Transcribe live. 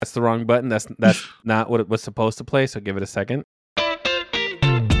That's the wrong button. That's not what it was supposed to play. So give it a second.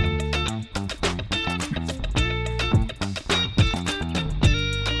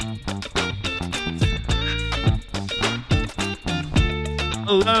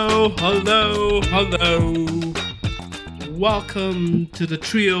 Hello. Welcome to the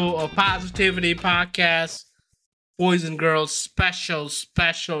Trio of Positivity podcast. Boys and girls, special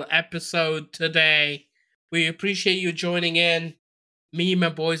episode today. We appreciate you joining in. Me and my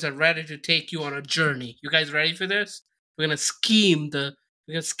boys are ready to take you on a journey. You guys ready for this? We're gonna skim the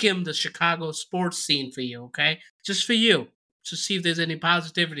Chicago sports scene for you, okay? Just for you, to see if there's any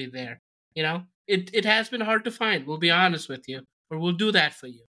positivity there. You know, it has been hard to find. We'll be honest with you, but we'll do that for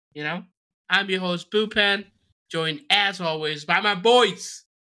you. You know, I'm your host Bhupen, joined as always by my boys,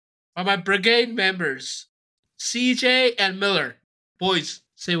 by my brigade members, CJ and Miller. Boys,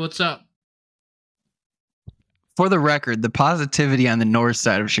 say what's up. For the record, the positivity on the north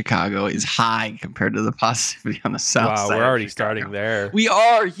side of Chicago is high compared to the positivity on the south side. Wow, we're already of Chicago. starting there. We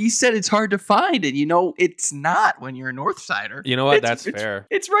are. He said it's hard to find, and it's not when you're a north sider. You know what? That's fair.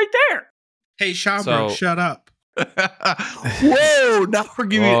 It's right there. Hey, Schomburg, shut up. Whoa! Now we're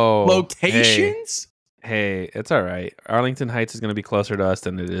giving locations. Hey, it's all right. Arlington Heights is going to be closer to us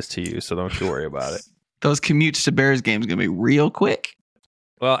than it is to you, so don't you worry about it. Those commutes to Bears games going to be real quick.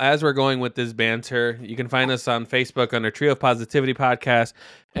 Well, as we're going with this banter, you can find us on Facebook under Trio of Positivity Podcast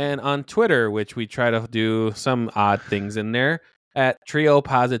and on Twitter, which we try to do some odd things in there, at Trio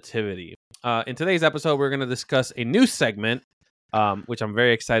Positivity. In today's episode, we're going to discuss a new segment, which I'm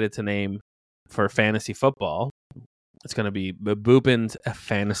very excited to name for fantasy football. It's going to be Bhupen's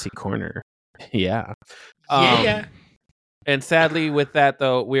Fantasy Corner. Yeah. Yeah. And sadly, with that,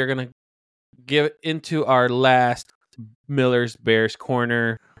 though, we are going to get into our last Miller's Bears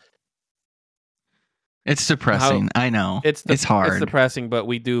Corner. It's depressing. I know. It's hard. It's depressing, but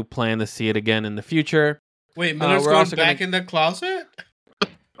we do plan to see it again in the future. Wait, Miller's going back in the closet?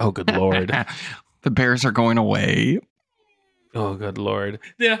 Oh, good Lord. The Bears are going away. Oh, good Lord.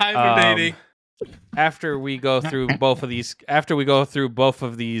 They're hibernating. After we go through both of these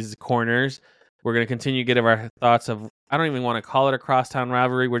corners, we're going to continue to give our thoughts of, I don't even want to call it a crosstown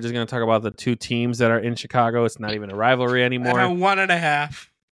rivalry. We're just going to talk about the two teams that are in Chicago. It's not even a rivalry anymore. 1.5.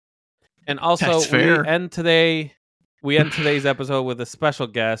 And also, we end today's episode with a special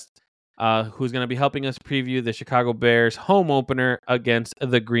guest who's going to be helping us preview the Chicago Bears home opener against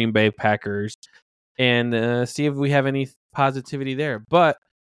the Green Bay Packers and see if we have any positivity there. But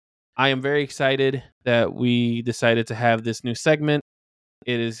I am very excited that we decided to have this new segment.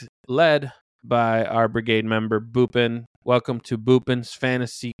 It is led by our brigade member, Bhupen. Welcome to Bhupen's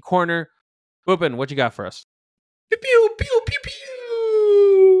Fantasy Corner. Bhupen, what you got for us? Pew, pew, pew, pew,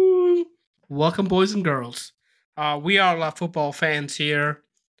 pew. Welcome, boys and girls. We are a lot of football fans here.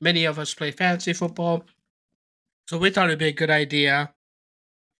 Many of us play fantasy football. So we thought it'd be a good idea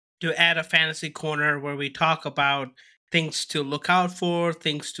to add a fantasy corner where we talk about things to look out for,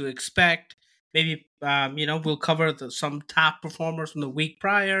 things to expect. Maybe, we'll cover some top performers from the week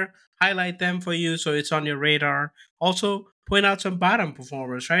prior, highlight them for you so it's on your radar. Also, point out some bottom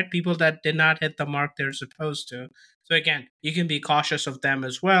performers, right? People that did not hit the mark they're supposed to. So again, you can be cautious of them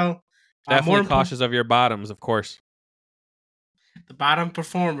as well. Definitely cautious of your bottoms, of course. The bottom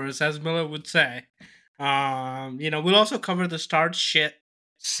performers, as Miller would say. We'll also cover the start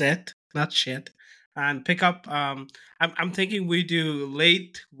sit, not shit, and pick up. I'm thinking we do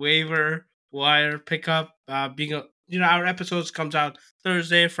late waiver wire pickup. Our episodes comes out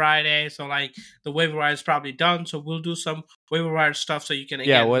Thursday, Friday, so like the waiver wire is probably done. So we'll do some waiver wire stuff so you can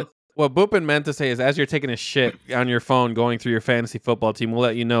What Bhupen meant to say is, as you're taking a shit on your phone going through your fantasy football team, we'll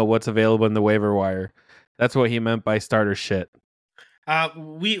let you know what's available in the waiver wire. That's what he meant by starter shit.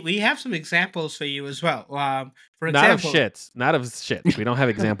 We have some examples for you as well. For example, not of shits. We don't have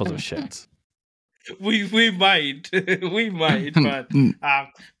examples of shits. We might, but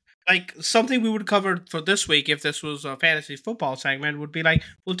like something we would cover for this week if this was a fantasy football segment would be like,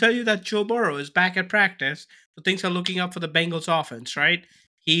 we'll tell you that Joe Burrow is back at practice, so things are looking up for the Bengals offense, right?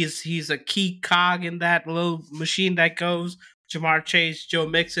 He's a key cog in that little machine that goes. Jamar Chase, Joe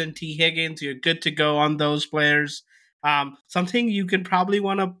Mixon, T. Higgins, you're good to go on those players. Something you can probably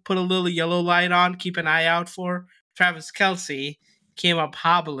want to put a little yellow light on, keep an eye out for. Travis Kelce came up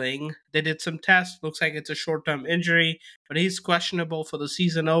hobbling. They did some tests. Looks like it's a short-term injury, but he's questionable for the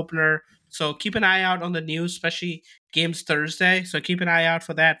season opener. So keep an eye out on the news, especially games Thursday. So keep an eye out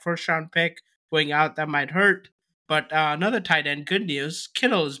for that first-round pick going out. That might hurt. But another tight end, good news.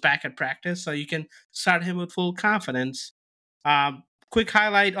 Kittle is back at practice, so you can start him with full confidence. Quick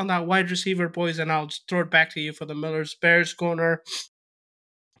highlight on that wide receiver, boys, and I'll just throw it back to you for the Miller's Bears corner.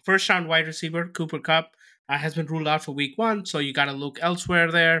 first-round wide receiver Cooper Kupp has been ruled out for Week 1, so you got to look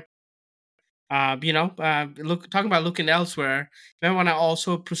elsewhere there. Talking about looking elsewhere, you might want to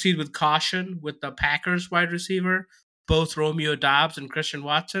also proceed with caution with the Packers wide receiver. Both Romeo Doubs and Christian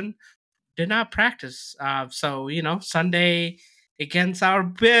Watson did not practice. Sunday against our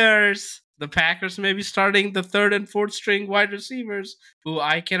Bears, the Packers may be starting the third and fourth string wide receivers who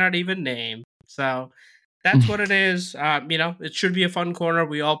I cannot even name. So that's what it is. It should be a fun corner.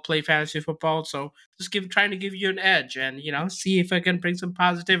 We all play fantasy football, so just trying to give you an edge and see if I can bring some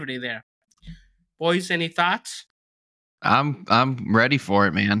positivity there. Boys, any thoughts? I'm ready for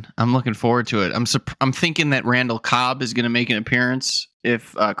it, man. I'm looking forward to it. I'm thinking that Randall Cobb is going to make an appearance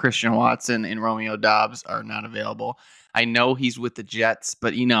if Christian Watson and Romeo Doubs are not available. I know he's with the Jets,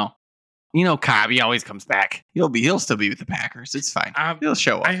 but Cobb, he always comes back. He'll still be with the Packers. It's fine. He'll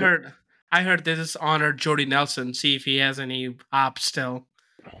show up. I heard this is honored Jordy Nelson. See if he has any ops still.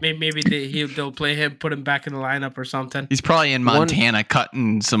 Maybe they'll play him, put him back in the lineup or something. He's probably in Montana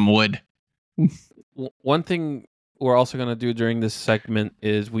cutting some wood. One thing we're also going to do during this segment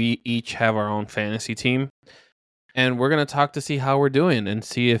is we each have our own fantasy team, and we're going to talk to see how we're doing and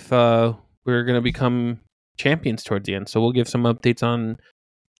see if we're going to become champions towards the end. So we'll give some updates on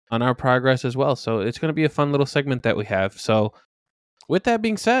our progress as well. So it's going to be a fun little segment that we have. So with that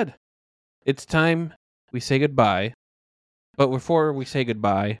being said, it's time we say goodbye. But before we say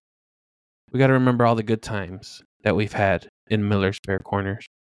goodbye, we got to remember all the good times that we've had in Miller's Bear Corners.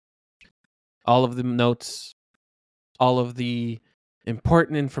 All of the notes, all of the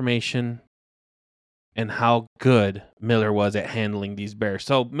important information, and how good Miller was at handling these Bears.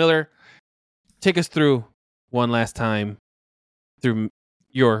 So, Miller, take us through one last time through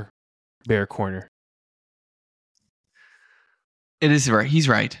your Bear Corner. It is right. He's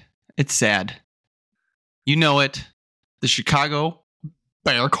right. It's sad. You know it. The Chicago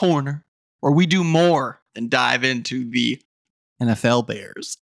Bear Corner, where we do more than dive into the NFL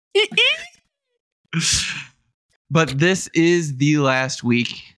Bears. But this is the last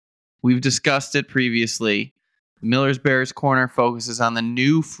week. We've discussed it previously. Miller's Bears Corner focuses on the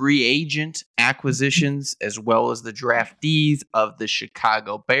new free agent acquisitions as well as the draftees of the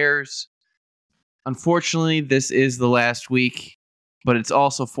Chicago Bears. Unfortunately, this is the last week, but it's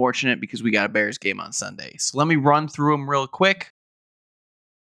also fortunate because we got a Bears game on Sunday. So let me run through them real quick.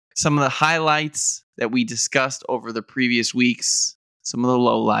 Some of the highlights that we discussed over the previous weeks, some of the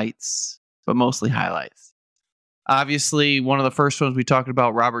lowlights, but mostly highlights. Obviously, one of the first ones we talked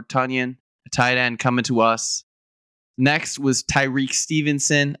about, Robert Tonyan, a tight end coming to us. Next was Tyreek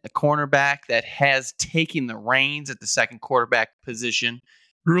Stevenson, a cornerback that has taken the reins at the second quarterback position.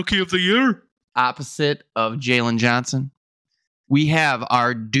 Rookie of the year. Opposite of Jalen Johnson. We have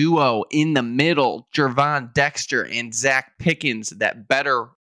our duo in the middle, Gervon Dexter and Zach Pickens, that better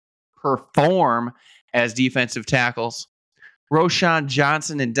perform as defensive tackles. Roshan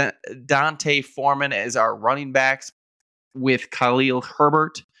Johnson and Dante Foreman as our running backs with Khalil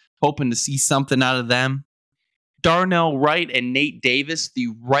Herbert, hoping to see something out of them. Darnell Wright and Nate Davis, the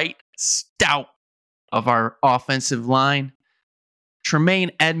right stout of our offensive line.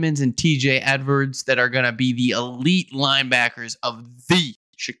 Tremaine Edmonds and TJ Edwards that are going to be the elite linebackers of the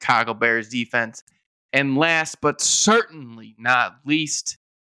Chicago Bears defense. And last but certainly not least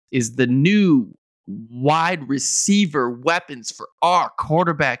is the new wide receiver weapons for our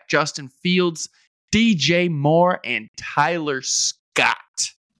quarterback, Justin Fields, DJ Moore, and Tyler Scott.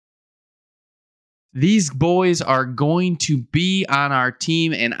 These boys are going to be on our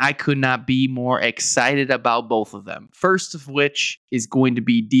team, and I could not be more excited about both of them. First of which is going to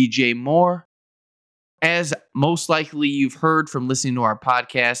be DJ Moore. As most likely you've heard from listening to our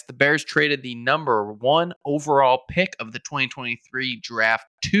podcast, the Bears traded the number 1 overall pick of the 2023 draft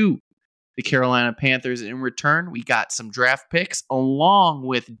to the Carolina Panthers. In return, we got some draft picks along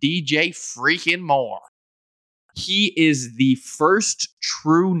with DJ freaking Moore. He is the first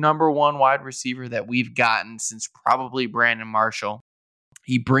true number 1 wide receiver that we've gotten since probably Brandon Marshall.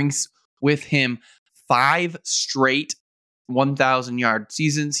 He brings with him 5 straight 1,000-yard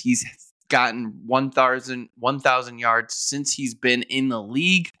seasons. He's gotten 1,000 yards since he's been in the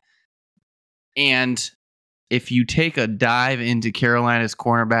league. And if you take a dive into Carolina's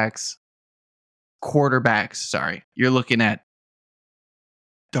quarterbacks, you're looking at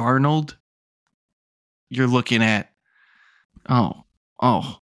Darnold. You're looking at who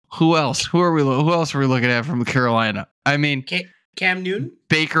else? Who else are we looking at from Carolina? I mean, Cam Newton,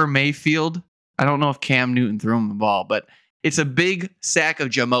 Baker Mayfield. I don't know if Cam Newton threw him the ball, but it's a big sack of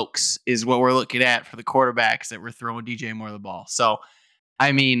jamokes is what we're looking at for the quarterbacks that we're throwing DJ Moore the ball. So,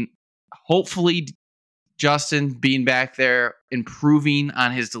 I mean, hopefully Justin being back there, improving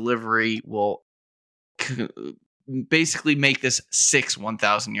on his delivery will basically make this 6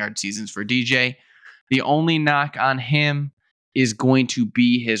 1,000-yard seasons for DJ. The only knock on him is going to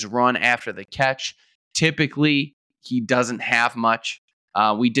be his run after the catch. Typically, he doesn't have much.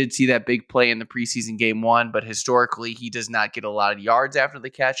 We did see that big play in the preseason game 1, but historically, he does not get a lot of yards after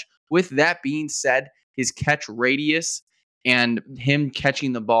the catch. With that being said, his catch radius and him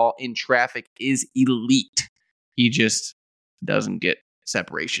catching the ball in traffic is elite. He just doesn't get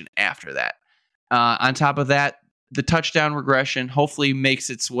separation after that. On top of that, the touchdown regression hopefully makes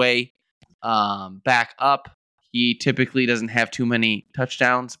its way back up. He typically doesn't have too many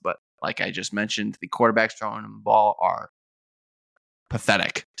touchdowns, but like I just mentioned, the quarterbacks throwing him the ball are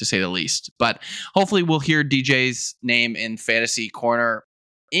pathetic, to say the least. But hopefully we'll hear DJ's name in Fantasy Corner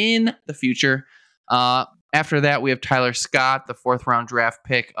in the future. After that, we have Tyler Scott, the 4th-round draft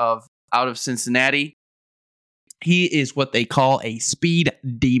pick out of Cincinnati. He is what they call a speed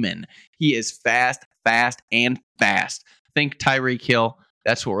demon. He is fast. Think Tyreek Hill.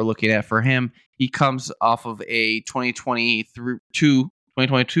 That's what we're looking at for him. He comes off of a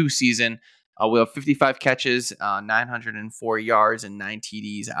 2022 season with 55 catches, 904 yards, and 9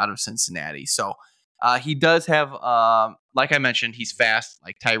 TDs out of Cincinnati. So he does have, like I mentioned, he's fast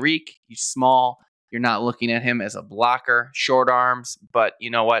like Tyreek. He's small. You're not looking at him as a blocker, short arms, but you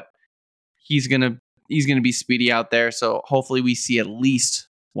know what? He's gonna be speedy out there. So hopefully we see at least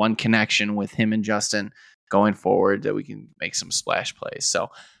one connection with him and Justin going forward that we can make some splash plays. So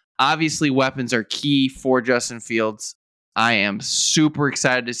obviously weapons are key for Justin Fields. I am super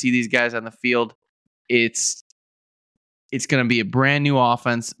excited to see these guys on the field. It's going to be a brand new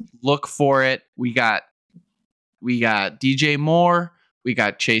offense. Look for it. We got DJ Moore. We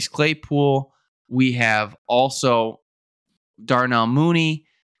got Chase Claypool. We have also Darnell Mooney,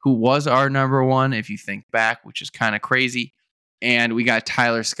 who was our number 1, if you think back, which is kind of crazy. And we got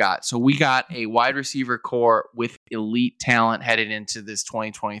Tyler Scott. So we got a wide receiver core with elite talent headed into this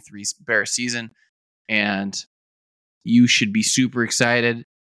 2023 Bears season. And you should be super excited.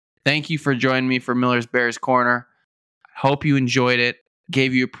 Thank you for joining me for Miller's Bears Corner. I hope you enjoyed it.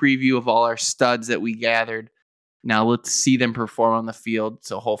 Gave you a preview of all our studs that we gathered. Now let's see them perform on the field.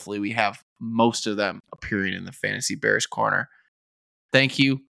 So hopefully we have most of them appearing in the Fantasy Bears Corner. Thank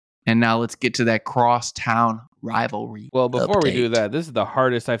you. And now let's get to that crosstown rivalry. Well, before we do that, this is the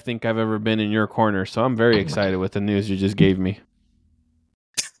hardest I think I've ever been in your corner. So I'm very excited with the news you just gave me.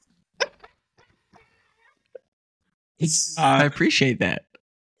 I appreciate that.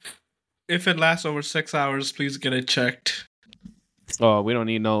 If it lasts over 6 hours, please get it checked. Oh, we don't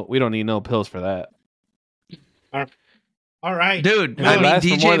need no pills for that. All right, dude. If it lasts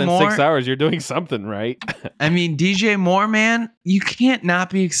for more than 6 hours, you're doing something right. I mean, DJ Moore, man, you can't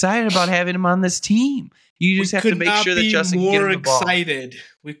not be excited about having him on this team. You just have to make sure that Justin can get him the ball.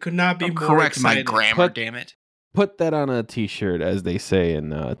 We could not be more correct excited. My grammar, damn it. Put that on a t-shirt, as they say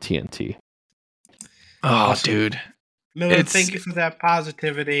in TNT. Oh, awesome. Dude. Miller, thank you for that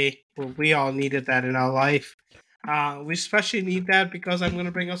positivity. Well, we all needed that in our life. We especially need that because I'm going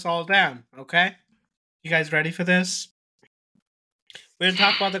to bring us all down, okay? You guys ready for this? We're going to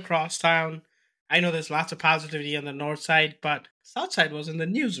talk about the crosstown. I know there's lots of positivity on the north side, but south side was in the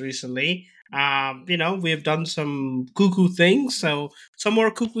news recently. We have done some cuckoo things, so some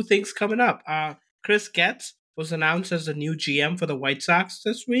more cuckoo things coming up. Chris Getz was announced as the new GM for the White Sox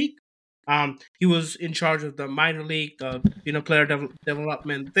this week. He was in charge of the minor league, player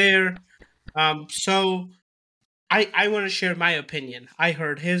development there. So I want to share my opinion. I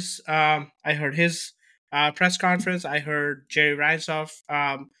heard his press conference. I heard Jerry Reinsdorf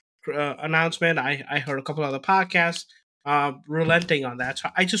announcement. I heard a couple other podcasts relenting on that. So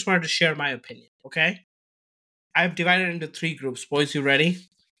I just wanted to share my opinion. Okay, I've divided into 3 groups. Boys, you ready?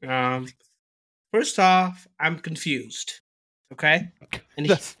 First off, I'm confused. Okay, and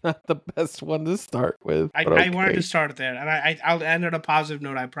that's not the best one to start with. I wanted to start there, and I'll end on a positive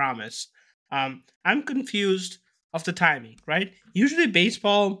note. I promise. I'm confused of the timing. Right? Usually,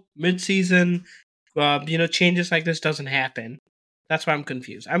 baseball mid-season, changes like this doesn't happen. That's why I'm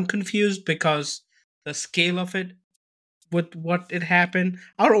confused. I'm confused because the scale of it, with what it happened.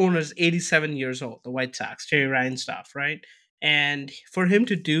 Our owner is 87 years old. The White Sox, Jerry Reinsdorf, right? And for him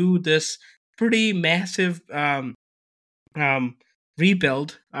to do this pretty massive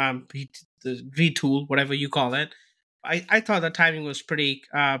rebuild, retool, whatever you call it, I thought the timing was pretty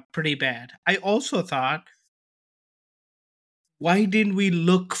bad. I also thought, why didn't we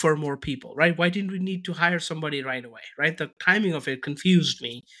look for more people, right? Why didn't we need to hire somebody right away, right? The timing of it confused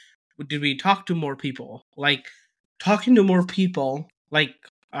me. Did we talk to more people? Like, talking to more people, like,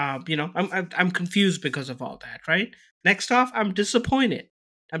 I'm confused because of all that, right? Next off, I'm disappointed.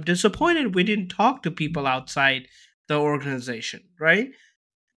 I'm disappointed we didn't talk to people outside the organization, right?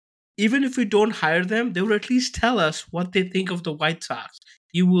 Even if we don't hire them, they will at least tell us what they think of the White Sox.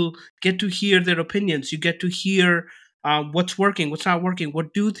 You will get to hear their opinions. You get to hear what's working, what's not working,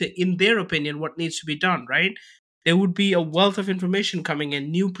 what do they, in their opinion, what needs to be done, right? There would be a wealth of information coming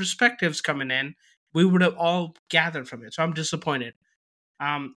in, new perspectives coming in. We would have all gathered from it. So I'm disappointed.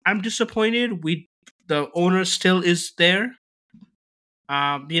 I'm disappointed. The owner still is there.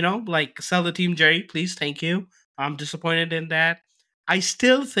 Like sell the team, Jerry, please, thank you. I'm disappointed in that. I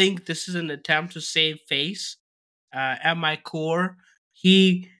still think this is an attempt to save face. At my core,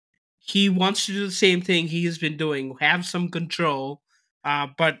 he he wants to do the same thing he has been doing, have some control.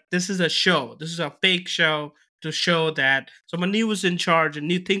 But this is a show. This is a fake show to show that someone new is in charge and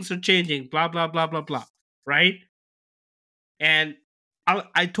new things are changing. Blah blah blah blah blah. Right? And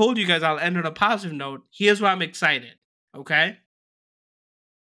I told you guys I'll end on a positive note. Here's why I'm excited. Okay.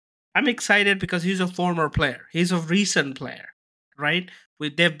 I'm excited because he's a former player. He's a recent player, right?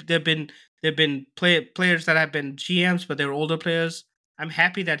 They've been players that have been GMs, but they're older players. I'm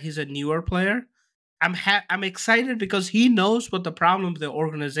happy that he's a newer player. I'm excited because he knows what the problem of the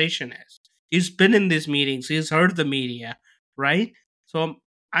organization is. He's been in these meetings. He's heard the media, right? So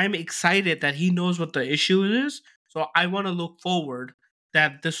I'm excited that he knows what the issue is. So I want to look forward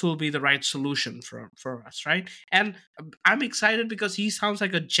that this will be the right solution for us, right? And I'm excited because he sounds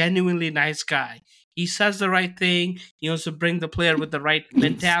like a genuinely nice guy. He says the right thing. He wants to bring the player with the right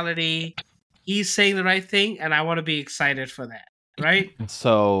mentality. He's saying the right thing, and I want to be excited for that, right?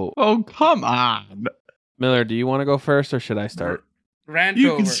 So, oh, come on. Miller, do you want to go first or should I start? Rant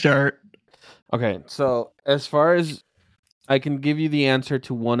You over. can start. Okay, so as far as I can give you the answer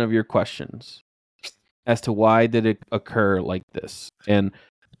to one of your questions as to why did it occur like this. And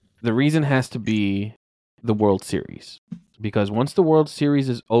the reason has to be the World Series. Because once the World Series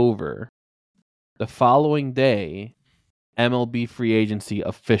is over, the following day, MLB free agency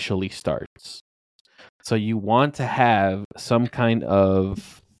officially starts. So you want to have some kind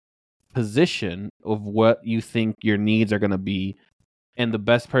of position of what you think your needs are going to be. And the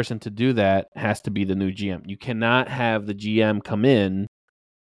best person to do that has to be the new GM. You cannot have the GM come in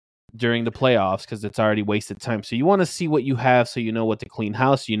during the playoffs because it's already wasted time. So you want to see what you have so you know what to clean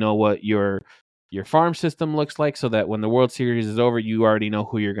house, you know what your farm system looks like so that when the World Series is over, you already know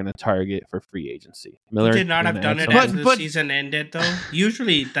who you're going to target for free agency. Miller, He did not have done it something? after the season ended, though.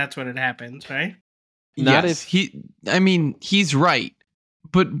 Usually that's when it happens, right? Not yes, if he's right.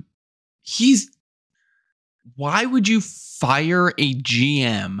 But why would you fire a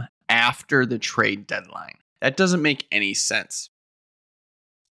GM after the trade deadline? That doesn't make any sense.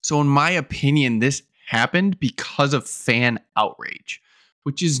 So in my opinion, this happened because of fan outrage,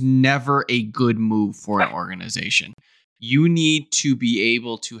 which is never a good move for an organization. You need to be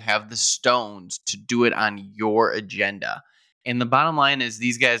able to have the stones to do it on your agenda. And the bottom line is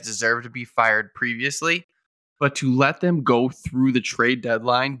these guys deserve to be fired previously, but to let them go through the trade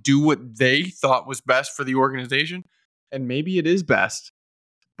deadline, do what they thought was best for the organization, and maybe it is best,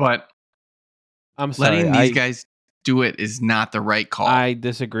 but I'm sorry, letting these guys do it is not the right call. I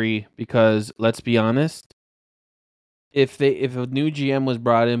disagree because let's be honest. If a new GM was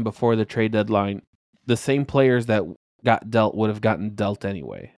brought in before the trade deadline, the same players that got dealt would have gotten dealt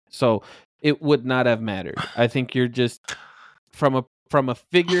anyway. So it would not have mattered. I think you're just from a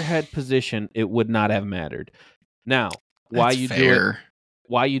figurehead position, it would not have mattered. Now, why you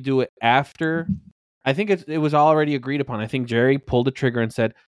do it after? I think it was already agreed upon. I think Jerry pulled the trigger and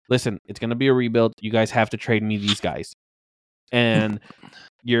said, "Listen, it's going to be a rebuild. You guys have to trade me these guys, and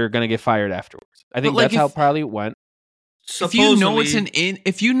you're going to get fired afterwards." I think that's how probably it went. If you know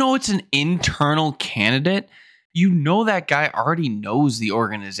it's an internal candidate, you know that guy already knows the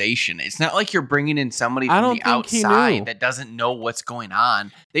organization. It's not like you're bringing in somebody from the outside that doesn't know what's going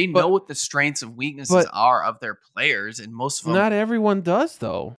on. They know what the strengths and weaknesses are of their players, and most of them. Not everyone does,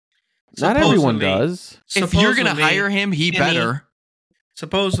 though. Not everyone does. If you're going to hire him, he better.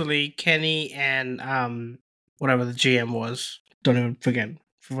 Supposedly, Kenny and whatever the GM was, don't even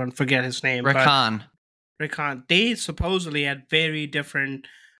forget his name. Rickon, they supposedly had very different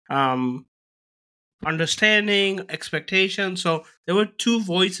understanding, expectations. So there were two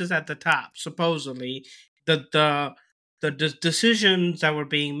voices at the top. Supposedly, the decisions that were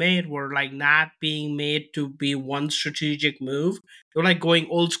being made were like not being made to be one strategic move. They were like going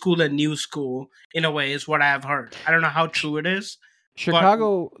old school and new school in a way, is what I've heard. I don't know how true it is.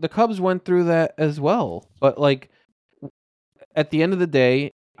 Chicago, the Cubs went through that as well. But like at the end of the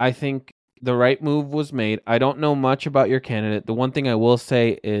day, I think the right move was made. I don't know much about your candidate. The one thing I will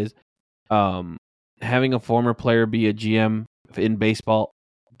say is having a former player be a GM in baseball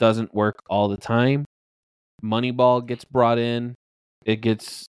doesn't work all the time. Moneyball gets brought in. It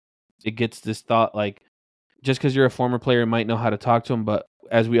gets this thought like, just because you're a former player, you might know how to talk to him, but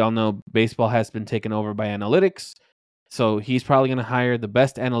as we all know, baseball has been taken over by analytics. So he's probably going to hire the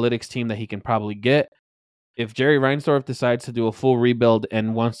best analytics team that he can probably get. If Jerry Reinsdorf decides to do a full rebuild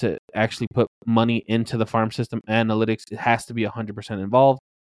and wants to actually put money into the farm system analytics, it has to be 100% involved.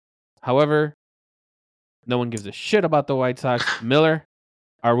 However, no one gives a shit about the White Sox. Miller,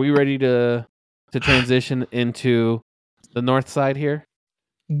 are we ready to transition into the north side here?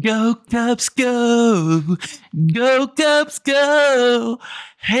 Go Cubs, go! Go Cubs, go!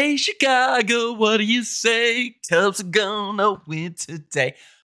 Hey Chicago, what do you say? Cubs are gonna win today.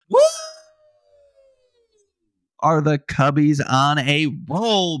 Woo! Are the Cubbies on a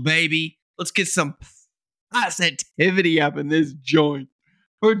roll, baby? Let's get some positivity up in this joint.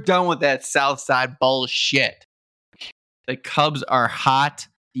 We're done with that South Side bullshit. The Cubs are hot.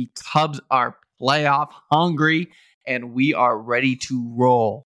 The Cubs are playoff hungry, and we are ready to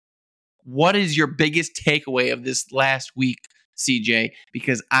roll. What is your biggest takeaway of this last week, CJ?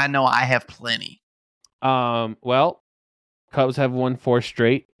 Because I know I have plenty. Well, Cubs have won 4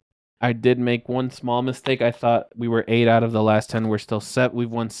 straight. I did make one small mistake. I thought we were 8 out of the last 10. We're still set. We've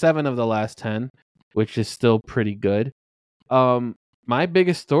won 7 of the last 10, which is still pretty good. My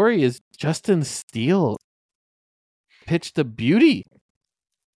biggest story is Justin Steele pitched a beauty.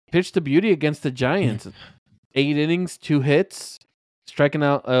 Pitched a beauty against the Giants. 8 innings, 2 hits, striking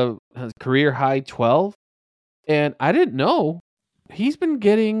out a career high 12. And I didn't know he's been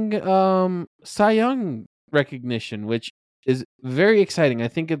getting Cy Young recognition, which is very exciting. I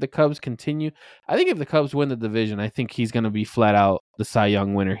think if the Cubs win the division, I think he's going to be flat out the Cy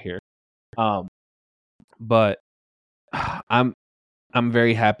Young winner here. But I'm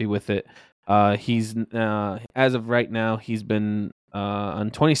very happy with it. He's as of right now, he's been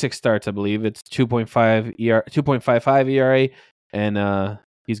on 26 starts, I believe. It's 2.55 ERA, and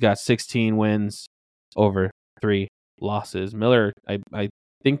he's got 16 wins over 3 losses. Miller, I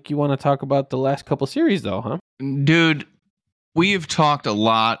think you want to talk about the last couple series, though, huh? Dude, we have talked a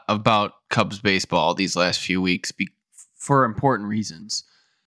lot about Cubs baseball these last few weeks for important reasons.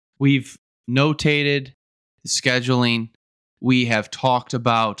 We've notated the scheduling. We have talked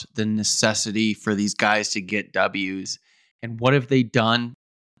about the necessity for these guys to get W's. And what have they done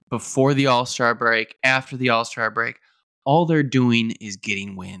before the All-Star break, after the All-Star break? All they're doing is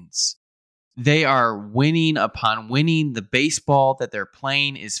getting wins. They are winning upon winning. The baseball that they're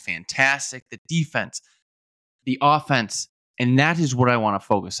playing is fantastic. The defense, the offense, and that is what I want to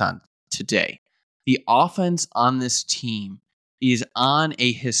focus on today. The offense on this team is on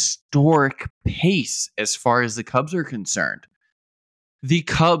a historic pace as far as the Cubs are concerned. The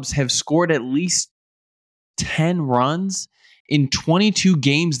Cubs have scored at least 10 runs in 22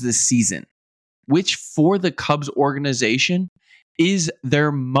 games this season, which for the Cubs organization is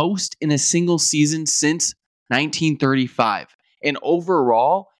their most in a single season since 1935. And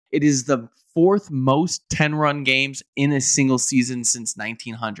overall, it is the 4th most 10-run games in a single season since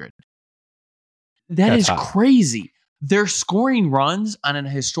 1900. That's is hot. Crazy. They're scoring runs on an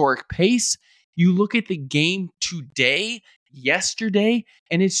historic pace. You look at the game yesterday,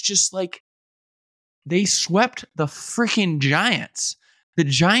 and it's just like they swept the freaking Giants. The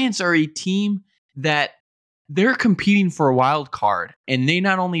Giants are a team that they're competing for a wild card, and they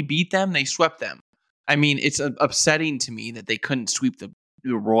not only beat them, they swept them. I mean, it's upsetting to me that they couldn't sweep the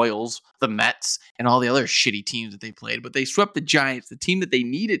Royals, the Mets, and all the other shitty teams that they played, but they swept the Giants, the team that they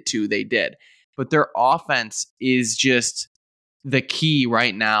needed to, they did. But their offense is just the key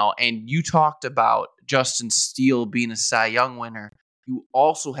right now. And you talked about Justin Steele being a Cy Young winner. You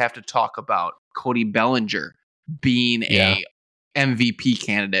also have to talk about Cody Bellinger being a MVP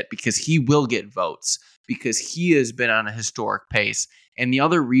candidate, because he will get votes, because he has been on a historic pace. And the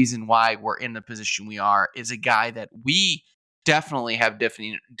other reason why we're in the position we are is a guy that we definitely have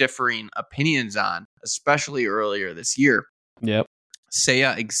differing opinions on, especially earlier this year. Yep.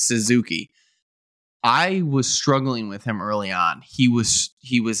 Seiya Suzuki. I was struggling with him early on. He was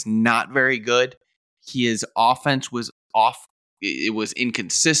not very good. His offense was off. It was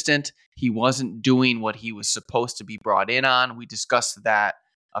inconsistent. He wasn't doing what he was supposed to be brought in on. We discussed that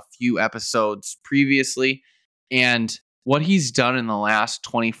a few episodes previously. And what he's done in the last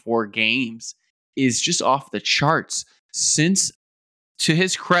 24 games is just off the charts. Since, to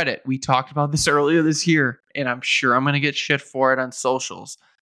his credit, we talked about this earlier this year, and I'm sure I'm going to get shit for it on socials.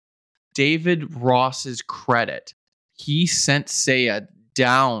 David Ross's credit, he sent Seiya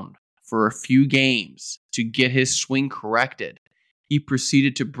down for a few games to get his swing corrected, he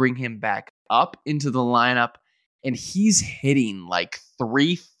proceeded to bring him back up into the lineup, and he's hitting like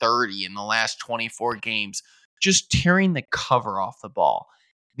 330 in the last 24 games, just tearing the cover off the ball.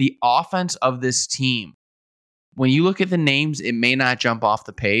 The offense of this team, when you look at the names, it may not jump off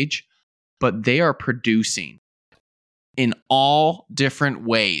the page, but they are producing in all different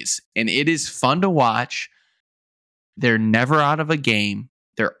ways, and it is fun to watch. They're never out of a game.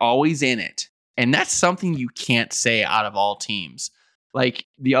 They're always in it. And that's something you can't say out of all teams. Like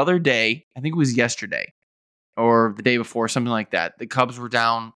the other day, I think it was yesterday or the day before, something like that. The Cubs were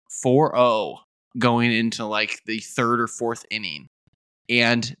down 4-0 going into like the third or fourth inning.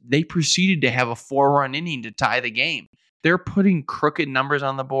 And they proceeded to have a 4-run inning to tie the game. They're putting crooked numbers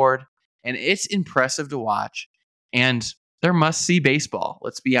on the board, and it's impressive to watch. And they're must-see baseball.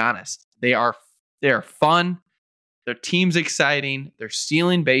 Let's be honest. They are fun. Their team's exciting. They're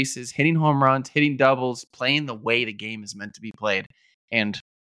stealing bases, hitting home runs, hitting doubles, playing the way the game is meant to be played. And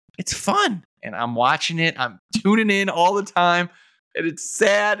it's fun. And I'm watching it. I'm tuning in all the time. And it's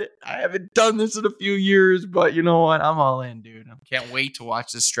sad. I haven't done this in a few years, but you know what? I'm all in, dude. I can't wait to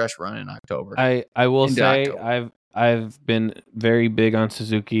watch this stretch run in October. I will say I've been very big on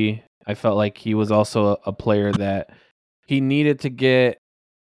Suzuki. I felt like he was also a player that he needed to get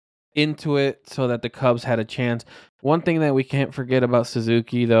into it so that the Cubs had a chance. One thing that we can't forget about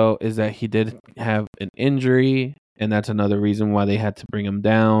Suzuki, though, is that he did have an injury, and that's another reason why they had to bring him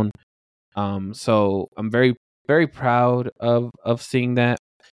down. So I'm very, very proud of seeing that.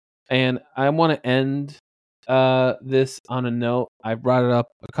 And I want to end this on a note. I brought it up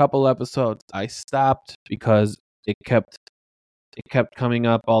a couple episodes. I stopped because it kept coming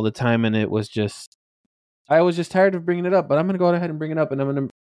up all the time, and I was just tired of bringing it up. But I'm going to go ahead and bring it up, and I'm going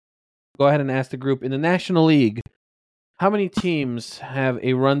to go ahead and ask the group in the National League, how many teams have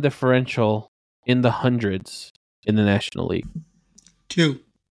a run differential in the hundreds in the National League? 2.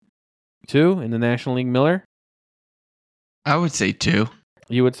 2 in the National League, Miller? I would say 2.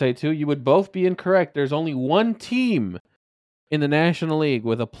 You would say 2? You would both be incorrect. There's only one team in the National League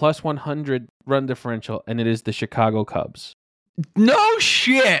with a plus 100 run differential, and it is the Chicago Cubs. No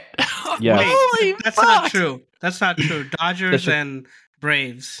shit. Yeah. Wait, that's not true. That's not true. Dodgers and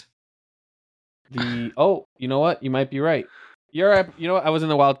Braves. You know what? You might be right. You know what? I was in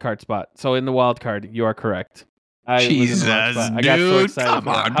the wild card spot. So in the wild card, you are correct. Jesus, I got so excited. Come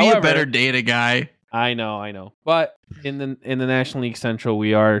on, be a better data guy. I know. But in the National League Central,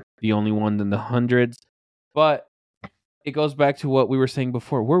 we are the only one in the hundreds. But it goes back to what we were saying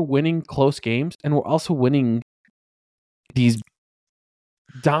before. We're winning close games, and we're also winning these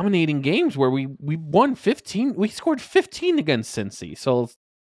dominating games where we won 15. We scored 15 against Cincy. So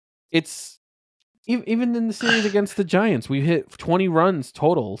it's even in the series against the Giants, we hit 20 runs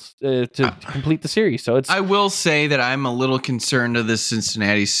totals to complete the series. So I will say that I'm a little concerned of this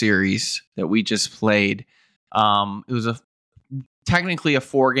Cincinnati series that we just played. It was technically a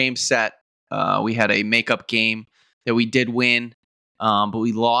 4-game set. We had a makeup game that we did win, but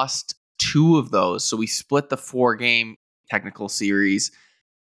we lost 2 of those. So we split the 4-game technical series.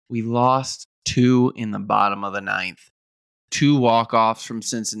 We lost 2 in the bottom of the 9th. 2 walk-offs from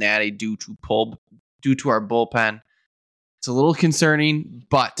Cincinnati due to our bullpen. It's a little concerning,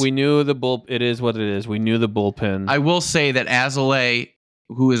 but we knew it is what it is. We knew the bullpen. I will say that Azalea,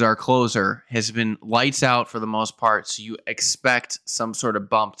 who is our closer, has been lights out for the most part, so you expect some sort of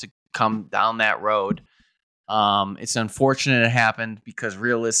bump to come down that road. It's unfortunate it happened because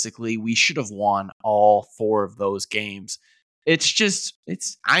realistically, we should have won all 4 of those games.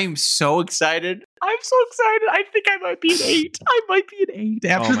 I'm so excited. I think I might be an 8.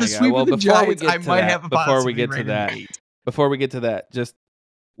 After the sweep of the Giants, I might have a before we get to that. Before we get to that, just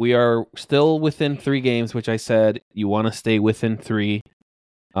we are still within 3 games, which I said you want to stay within 3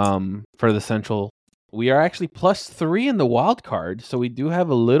 for the Central. We are actually plus 3 in the wild card, so we do have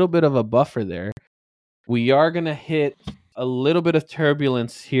a little bit of a buffer there. We are going to hit a little bit of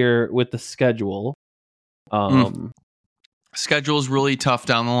turbulence here with the schedule. Schedule's really tough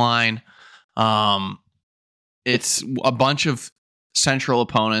down the line. It's a bunch of Central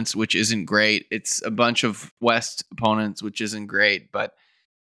opponents, which isn't great. It's a bunch of West opponents, which isn't great. But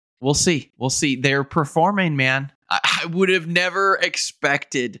we'll see. They're performing, man. I would have never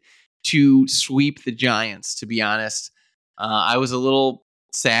expected to sweep the Giants, to be honest. I was a little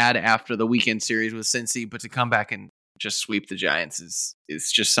sad after the weekend series with Cincy, but to come back and just sweep the Giants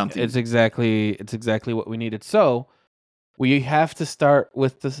is just something. It's exactly what we needed. So we have to start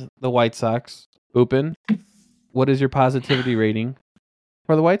with the White Sox. Bhupen, what is your positivity rating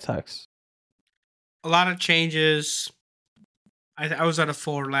for the White Sox? A lot of changes. I was at a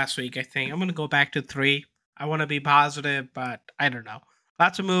 4 last week, I think. I'm going to go back to 3. I want to be positive, but I don't know.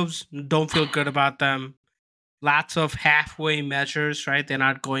 Lots of moves, don't feel good about them. Lots of halfway measures, right? They're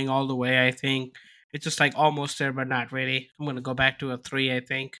not going all the way, I think. It's just like almost there, but not really. I'm going to go back to a 3, I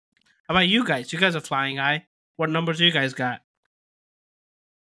think. How about you guys? You guys are flying high. What numbers you guys got?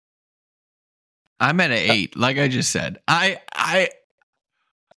 I'm at an 8, like I just said.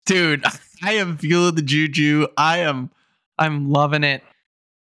 Dude, I am feeling the juju. I'm loving it.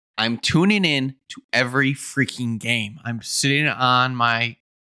 I'm tuning in to every freaking game. I'm sitting on my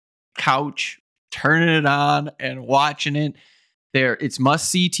couch, turning it on and watching it. It's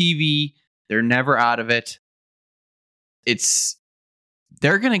must-see TV. They're never out of it.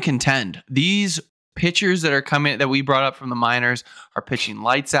 They're going to contend. These pitchers that are coming that we brought up from the minors are pitching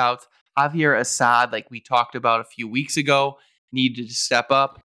lights out. Javier Assad, like we talked about a few weeks ago, needed to step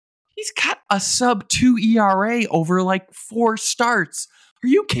up. He's got a sub-2 ERA over like 4 starts. Are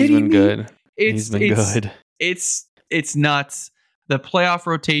you kidding me? He's been good. It's nuts. The playoff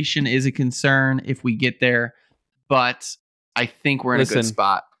rotation is a concern if we get there, but I think we're in a good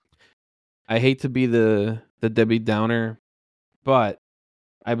spot. I hate to be the Debbie Downer, but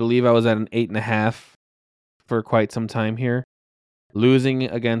I believe I was at an 8.5 for quite some time here. Losing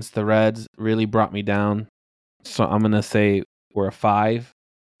against the Reds really brought me down, so I'm gonna say we're a 5.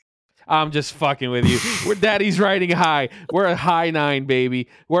 I'm just fucking with you. We're Daddy's riding high. We're a high 9, baby.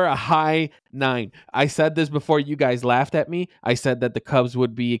 We're a high 9. I said this before you guys laughed at me. I said that the Cubs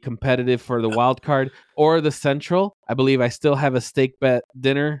would be competitive for the wild card or the Central. I believe I still have a steak bet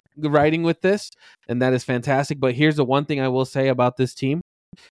dinner riding with this, and that is fantastic. But here's the one thing I will say about this team.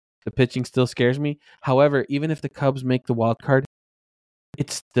 The pitching still scares me. However, even if the Cubs make the wild card,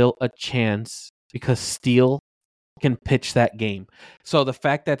 it's still a chance because Steele can pitch that game. So the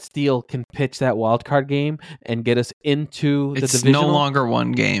fact that Steele can pitch that wild card game and get us into the divisional... It's no longer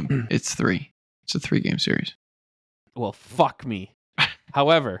 1 game. It's 3. It's a 3-game series. Well, fuck me.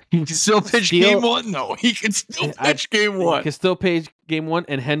 However... He can still pitch game 1, though. He can still pitch game 1. He can still pitch game 1,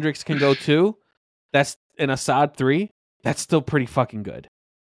 and Hendricks can go 2. That's an Assad 3. That's still pretty fucking good.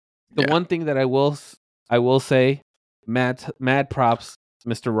 The one thing that I will say, mad props to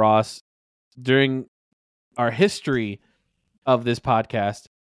Mr. Ross. During our history of this podcast,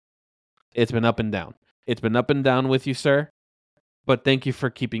 it's been up and down. It's been up and down with you, sir. But thank you for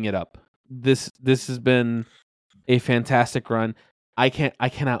keeping it up. This has been a fantastic run. I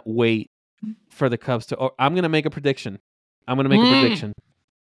cannot wait for the Cubs to. I'm gonna make a prediction. I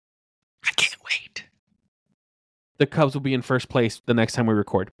can't wait. The Cubs will be in first place the next time we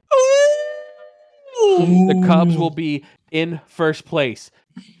record. Ooh. The Cubs will be in first place.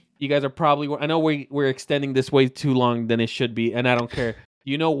 You guys are probably... I know we're extending this way too long than it should be, and I don't care.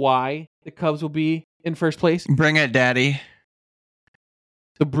 You know why the Cubs will be in first place? Bring it, Daddy.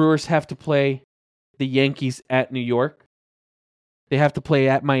 The Brewers have to play the Yankees at New York. They have to play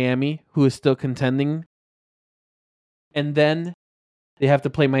at Miami, who is still contending. And then they have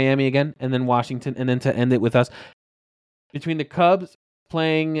to play Miami again, and then Washington, and then to end it with us. Between the Cubs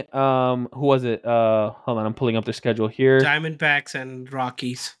playing... who was it? Hold on, I'm pulling up their schedule here. Diamondbacks and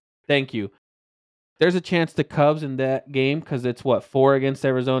Rockies. Thank you. There's a chance the Cubs in that game, because it's 4 against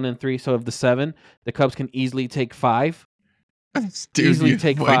Arizona and 3, so of the 7, the Cubs can easily take 5. Dude, easily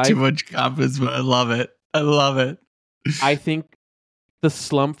take way 5. Too much confidence, but I love it. I think the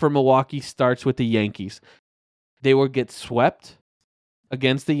slump for Milwaukee starts with the Yankees. They will get swept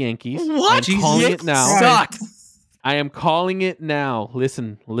against the Yankees. What? I'm calling it now. Suck. I am calling it now.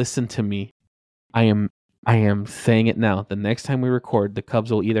 Listen to me. I am saying it now. The next time we record, the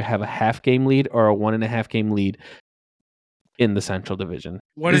Cubs will either have a half-game lead or a 1.5-game lead in the Central Division.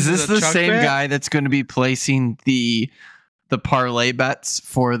 Is this the same guy that's going to be placing the parlay bets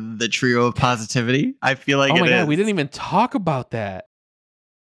for the trio of positivity? I feel like my God, we didn't even talk about that.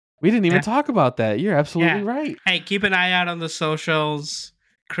 You're absolutely right. Hey, keep an eye out on the socials.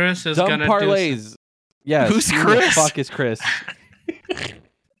 Chris is Dumb gonna parlays. Yes. Who's Chris? Who the fuck is Chris?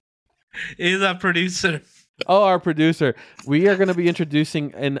 He's a producer. Oh, our producer. We are going to be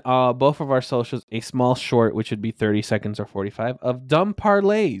introducing in both of our socials a small short, which would be 30 seconds or 45, of dumb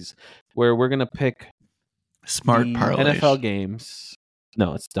parlays, where we're going to pick smart parlays. NFL games.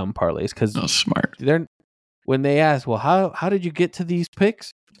 No, it's dumb parlays because smart. When they ask, well, how did you get to these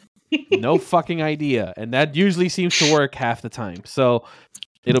picks? No fucking idea, and that usually seems to work half the time. So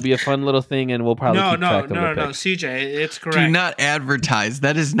it'll be a fun little thing, and we'll probably keep track of the picks. CJ, it's correct. Do not advertise.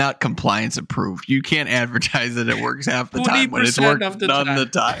 That is not compliance approved. You can't advertise that it works half the time when it's worked none of the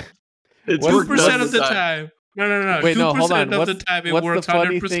time. It's 2% of the time. No. Wait, no, hold on. Of the time it works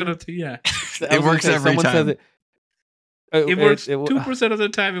 100% of the time. It works every time. It works 2% of the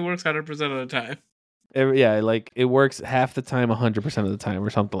time. It works 100% of the time. It works half the time, 100% of the time, or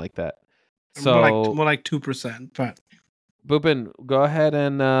something like that. So more like 2%. But Bhupen, go ahead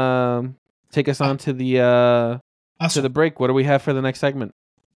and take us on to the to the break. What do we have for the next segment?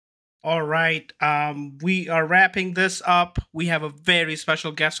 All right. We are wrapping this up. We have a very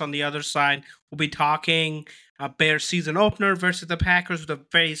special guest on the other side. We'll be talking Bears season opener versus the Packers with a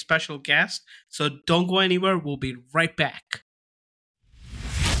very special guest. So don't go anywhere. We'll be right back.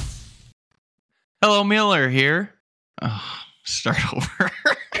 Hello, Miller here. Oh, start over.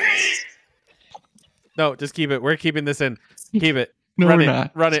 No, just keep it. We're keeping this in. Keep it. No, Run we're it.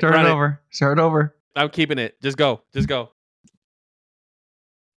 not. Run it. Start Run it it. over. Start over. I'm keeping it. Just go. Just go.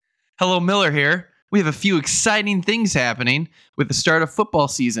 Hello, Miller here. We have a few exciting things happening with the start of football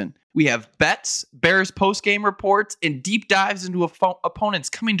season. We have bets, Bears post-game reports, and deep dives into opponents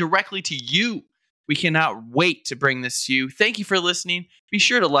coming directly to you. We cannot wait to bring this to you. Thank you for listening. Be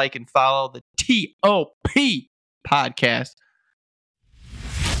sure to like and follow the TOP podcast.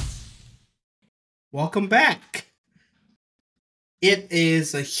 Welcome back. It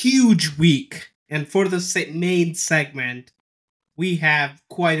is a huge week, and for the main segment, we have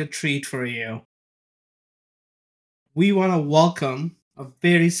quite a treat for you. We want to welcome a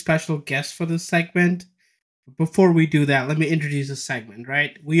very special guest for this segment. Before we do that, let me introduce the segment,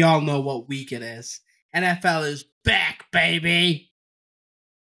 right? We all know what week it is. NFL is back, baby!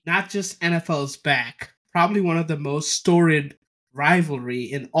 Not just NFL is back. Probably one of the most storied rivalry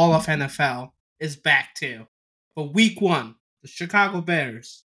in all of NFL is back too. But week 1, the Chicago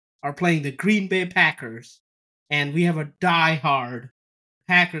Bears are playing the Green Bay Packers, and we have a die-hard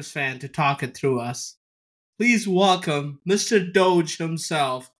Packers fan to talk it through us. Please welcome Mr. Doge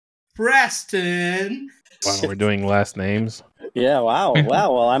himself, Preston. Wow, we're doing last names. Yeah, wow.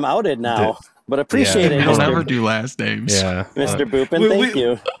 Well, I'm outed now, but appreciate it. We don't ever do last names. Yeah, Mr. Bhupen, thank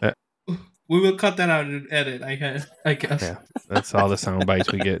you. We will cut that out and edit. I guess. Yeah, that's all the sound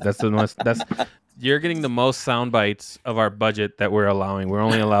bites we get. You're getting the most sound bites of our budget that we're allowing. We're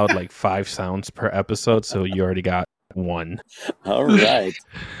only allowed like 5 sounds per episode, so you already got 1. All right.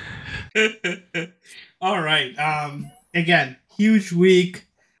 All right. Again, huge week.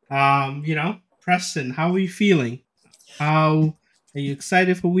 Preston, how are you feeling? How are you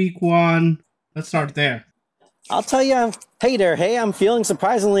excited for week 1? Let's start there. I'll tell you, hey, I'm feeling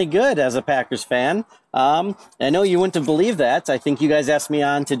surprisingly good as a Packers fan. I know you wouldn't have believed that. I think you guys asked me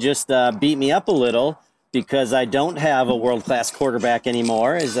on to just beat me up a little because I don't have a world-class quarterback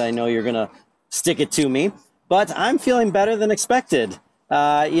anymore, as I know you're going to stick it to me. But I'm feeling better than expected,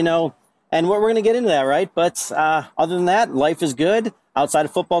 and we're going to get into that, right? But other than that, life is good outside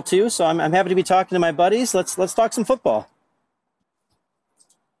of football too. So I'm happy to be talking to my buddies. Let's talk some football.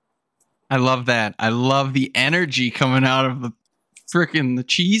 I love that. I love the energy coming out of the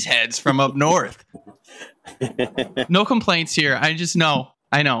cheese heads from up north. No complaints here. I just know.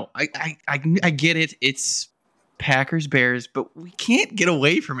 I know. I get it. It's Packers Bears, but we can't get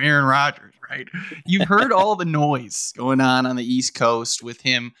away from Aaron Rodgers, right? You've heard all the noise going on the East Coast with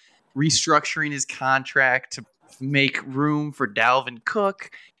him restructuring his contract to make room for Dalvin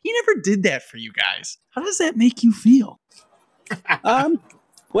Cook. He never did that for you guys. How does that make you feel?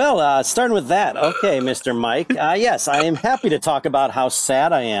 Well, starting with that, okay, Mr. Mike. Yes, I am happy to talk about how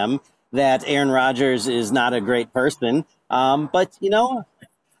sad I am that Aaron Rodgers is not a great person. But,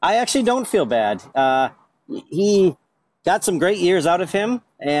 I actually don't feel bad. He got some great years out of him,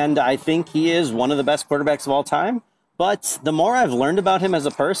 and I think he is one of the best quarterbacks of all time. But the more I've learned about him as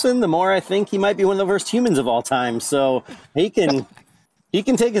a person, the more I think he might be one of the worst humans of all time. So he can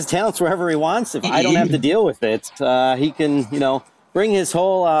take his talents wherever he wants. If I don't have to deal with it, he can, bring his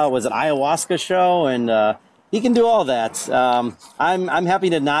whole was it ayahuasca show, and he can do all that. I'm happy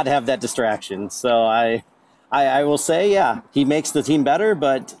to not have that distraction. So I will say, yeah, he makes the team better,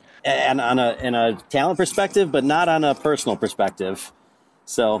 but and in a talent perspective, but not on a personal perspective.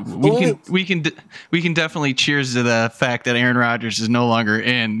 So we can definitely cheers to the fact that Aaron Rodgers is no longer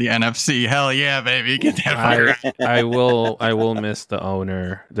in the NFC. Hell yeah, baby, get that fire. I will miss the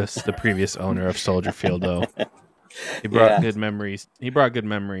owner, the previous owner of Soldier Field though. He brought good memories. He brought good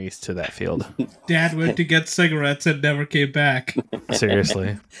memories to that field. Dad went to get cigarettes and never came back.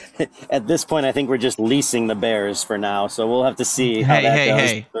 Seriously. At this point, I think we're just leasing the Bears for now, so we'll have to see how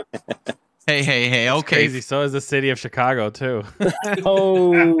that goes. Hey, It's okay. crazy. So is the city of Chicago too.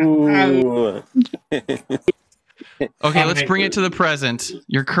 Oh. Okay, let's bring it to the present.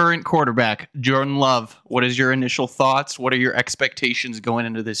 Your current quarterback, Jordan Love. What is your initial thoughts? What are your expectations going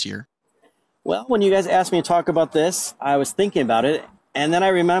into this year? Well, when you guys asked me to talk about this, I was thinking about it, and then I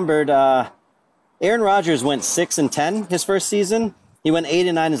remembered Aaron Rodgers went 6-10 his first season. He went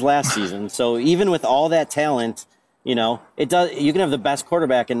 8-9 his last season. So even with all that talent, you know, you can have the best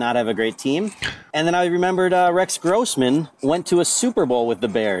quarterback and not have a great team. And then I remembered Rex Grossman went to a Super Bowl with the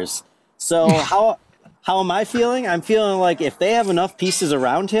Bears. So how am I feeling? I'm feeling like if they have enough pieces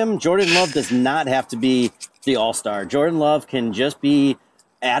around him, Jordan Love does not have to be the all-star. Jordan Love can just be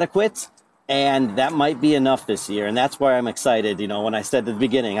adequate, and that might be enough this year. And that's why I'm excited. You know, when I said at the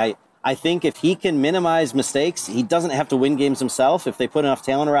beginning, I think if he can minimize mistakes, he doesn't have to win games himself. If they put enough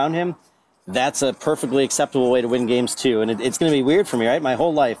talent around him, that's a perfectly acceptable way to win games too. And it's going to be weird for me, right? My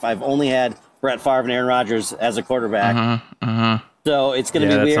whole life, I've only had Brett Favre and Aaron Rodgers as a quarterback. So it's going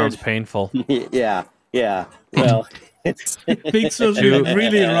to be weird. That sounds painful. Yeah. Well, things are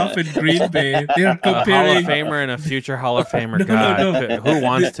really rough in Green Bay. They're comparing a Hall of Famer and a future Hall of Famer. God, who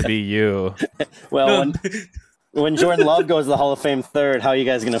wants to be you? Well, when Jordan Love goes to the Hall of Fame third, how are you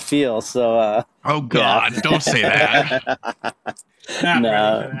guys going to feel? So, oh God, don't say that.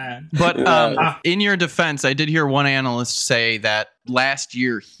 No. But in your defense, I did hear one analyst say that last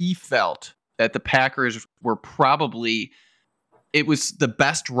year he felt that the Packers were it was the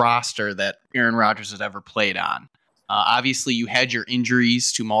best roster that Aaron Rodgers had ever played on. Obviously, you had your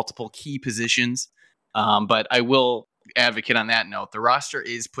injuries to multiple key positions, but I will advocate on that note. The roster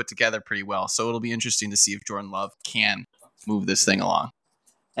is put together pretty well, so it'll be interesting to see if Jordan Love can move this thing along.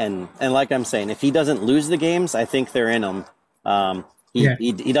 And like I'm saying, if he doesn't lose the games, I think they're in him.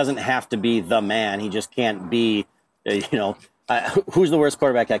 He doesn't have to be the man. He just can't be, who's the worst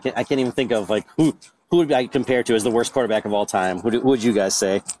quarterback? I can't even think of like who would I compare to as the worst quarterback of all time? Who would you guys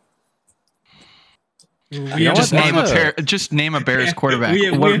say? Just name a Bears quarterback.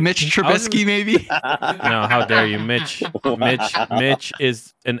 Mitch Trubisky, maybe? No, how dare you, Mitch? Mitch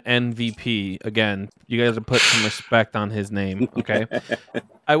is an MVP. Again, you guys have put some respect on his name. Okay.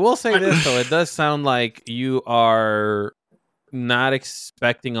 I will say this though, it does sound like you are not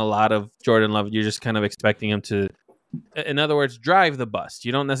expecting a lot of Jordan Love. You're just kind of expecting him to, in other words, drive the bus.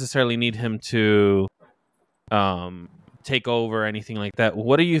 You don't necessarily need him to take over or anything like that.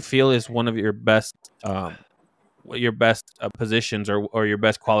 What do you feel is one of your best positions or your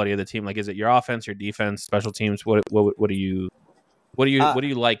best quality of the team? Like, is it your offense, your defense, special teams? What do you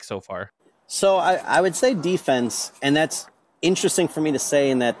like so far? So I would say defense, and that's interesting for me to say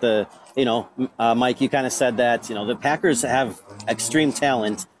in that Mike, you kind of said that, the Packers have extreme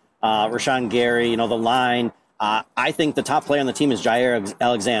talent. Rashawn Gary, the line. I think the top player on the team is Jair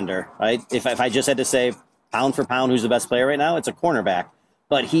Alexander, right? If I just had to say pound for pound, who's the best player right now, it's a cornerback.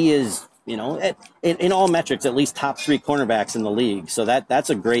 But he is, in all metrics, at least top 3 cornerbacks in the league. So that's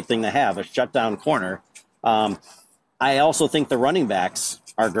a great thing to have, a shutdown corner. I also think the running backs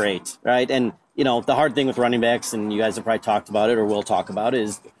are great, right? And, the hard thing with running backs, and you guys have probably talked about it or will talk about it,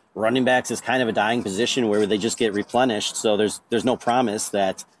 is running backs is kind of a dying position where they just get replenished. So there's no promise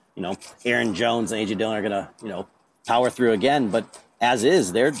that, Aaron Jones and A.J. Dillon are going to, power through again. But as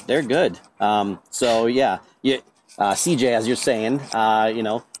is, they're good. CJ, as you're saying,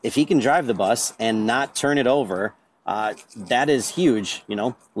 if he can drive the bus and not turn it over, that is huge.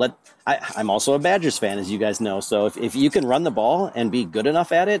 I'm also a Badgers fan, as you guys know. So if you can run the ball and be good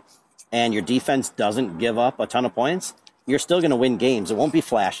enough at it, and your defense doesn't give up a ton of points, you're still going to win games. It won't be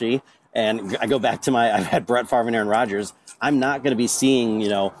flashy. And I go back to I've had Brett Favre and Aaron Rodgers. I'm not going to be seeing,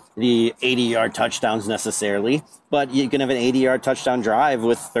 the 80-yard touchdowns necessarily, but you can have an 80-yard touchdown drive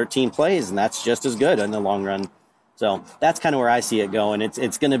with 13 plays, and that's just as good in the long run. So that's kind of where I see it going.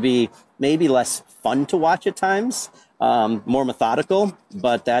 It's going to be maybe less fun to watch at times, more methodical,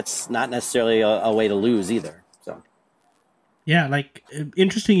 but that's not necessarily a way to lose either. So, yeah,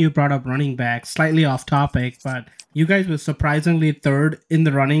 interesting you brought up running back, slightly off topic, but you guys were surprisingly third in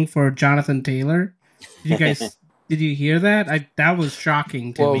the running for Jonathan Taylor. Did you hear that? That was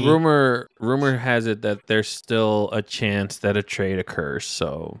shocking to me. Well, rumor has it that there's still a chance that a trade occurs,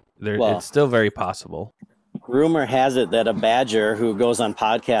 so it's still very possible. Rumor has it that a Badger who goes on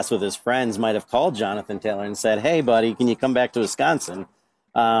podcasts with his friends might have called Jonathan Taylor and said, "Hey, buddy, can you come back to Wisconsin?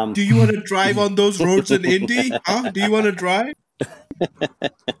 Do you want to drive on those roads in Indy? Huh? Do you want to drive?"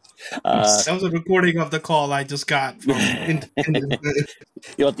 That was a recording of the call I just got from.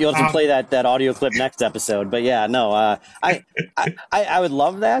 You'll have to play that audio clip next episode. But yeah, no, I would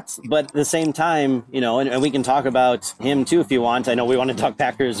love that. But at the same time, and we can talk about him too if you want. I know we want to talk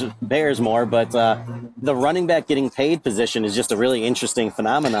Packers Bears more, but the running back getting paid position is just a really interesting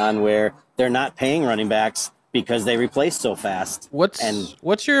phenomenon where they're not paying running backs because they replace so fast.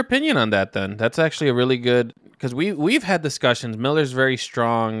 What's your opinion on that then? That's actually a really good, because we've had discussions. Miller's very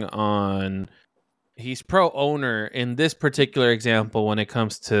strong on he's pro owner in this particular example when it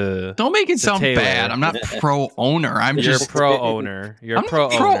comes to. Don't make it sound Taylor. bad. I'm not pro owner. You're pro owner. You're I'm pro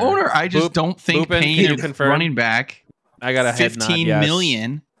owner. I just don't think Bhupen, paying a running back. I got a head nod,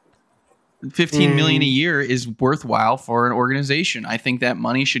 yes. $15 million a year is worthwhile for an organization. I think that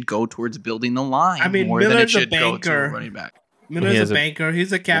money should go towards building the line more than it should go to a running back. Miller's a banker.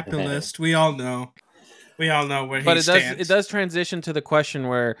 He's a capitalist. We all know. Where he stands. It does transition to the question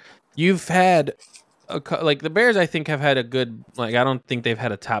where you've had the Bears. I think have had a good. I don't think they've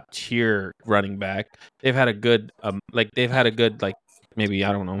had a top tier running back. They've had a good. Maybe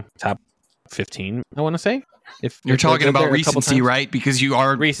I don't know, top 15. I want to say. If you're talking about recency, right? Because you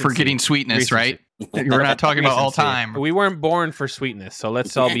are forgetting sweetness, right? We're not talking about all time. We weren't born for sweetness, so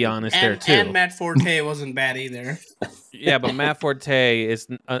let's all be honest there too. And Matt Forte wasn't bad either. Yeah, but Matt Forte is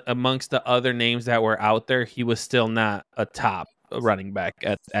amongst the other names that were out there. He was still not a top running back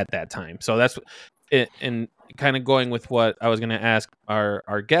at that time. So that's it. And kind of going with what I was going to ask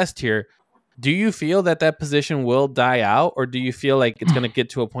our guest here. Do you feel that position will die out, or do you feel like it's going to get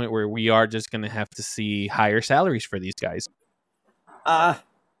to a point where we are just going to have to see higher salaries for these guys?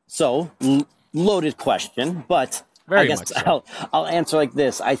 So loaded question, but Very I guess much so. I'll answer like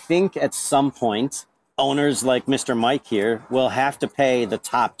this. I think at some point, owners like Mr. Mike here will have to pay the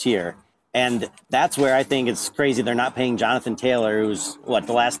top tier. And that's where I think it's crazy they're not paying Jonathan Taylor, who's,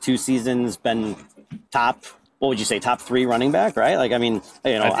 the last 2 seasons been top, what would you say, top 3 running back, right?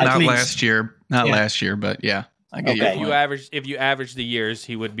 Not last year, but yeah. I get If you average the years,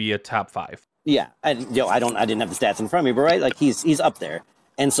 he would be a top 5. Yeah, I didn't have the stats in front of me, but right, he's up there.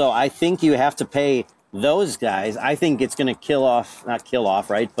 And so I think you have to pay those guys. I think it's going to not kill off,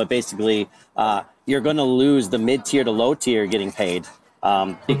 right? But basically, you're going to lose the mid-tier to low-tier getting paid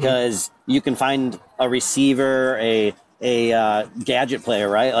because you can find a receiver, a gadget player,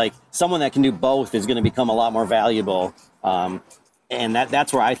 right? Someone that can do both is going to become a lot more valuable. And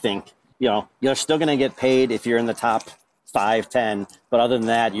that's where I think, you're still going to get paid if you're in the top 5, 10, but other than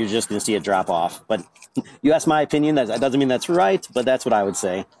that, you're just going to see a drop off. But you asked my opinion. That doesn't mean that's right, but that's what I would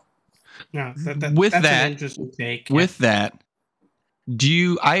say. No, that's an interesting take. With that,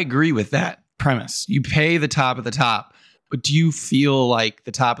 I agree with that premise. You pay the top of the top, but do you feel like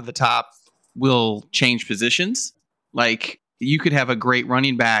the top of the top will change positions? You could have a great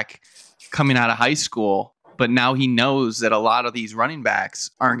running back coming out of high school, but now he knows that a lot of these running backs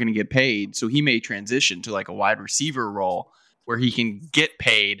aren't going to get paid. So he may transition to a wide receiver role where he can get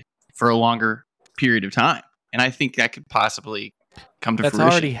paid for a longer period of time. And I think that could possibly come to fruition.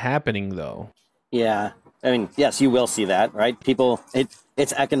 That's already happening, though. Yeah. Yes, you will see that, right? People,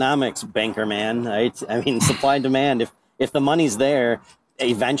 it's economics, banker man, right? Supply and demand. If the money's there,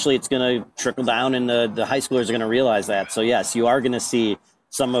 eventually it's going to trickle down, and the high schoolers are going to realize that. So, yes, you are going to see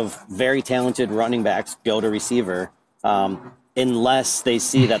some of very talented running backs go to receiver unless they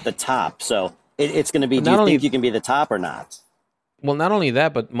see that the top. So it's going to be, do you think you can be the top or not? Well, not only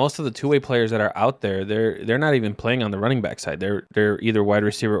that, but most of the two-way players that are out there, they're not even playing on the running back side. They're either wide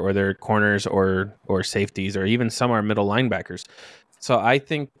receiver or they're corners or safeties, or even some are middle linebackers. So I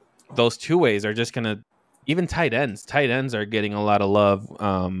think those two ways are just going to, even tight ends. Tight ends are getting a lot of love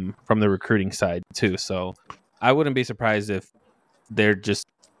from the recruiting side too. So I wouldn't be surprised if they're just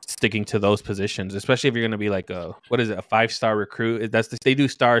sticking to those positions, especially if you're going to be a 5-star recruit. They do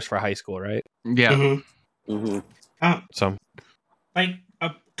stars for high school, right? Yeah. Mm-hmm. Mm-hmm.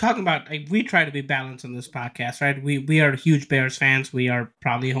 Talking about, we try to be balanced on this podcast, right? We are huge Bears fans. We are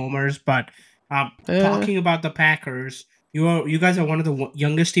probably homers, but talking about the Packers, you guys are one of the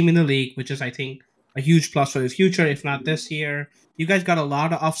youngest team in the league, which is, I think, a huge plus for the future, if not this year. You guys got a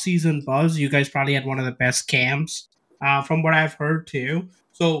lot of off-season buzz. You guys probably had one of the best camps, from what I've heard too.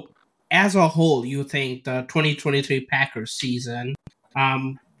 So, as a whole, you think the 2023 Packers season,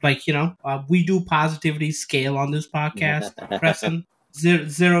 we do positivity scale on this podcast, Preston,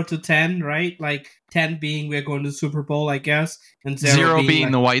 0 to 10, right? 10 being we're going to the Super Bowl, I guess, and 0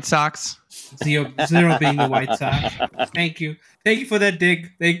 being the White Sox. 0 being the White Sox. Thank you for that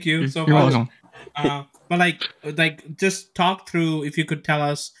dig. Thank you so You're much. Welcome. But just talk through, if you could tell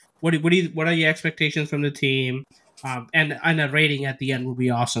us what are your expectations from the team, and a rating at the end would be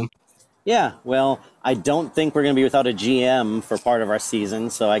awesome. Yeah, well, I don't think we're going to be without a GM for part of our season,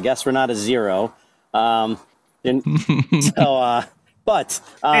 so I guess we're not a 0. But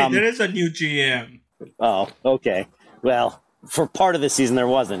hey, there is a new GM. Oh, okay. Well, for part of the season there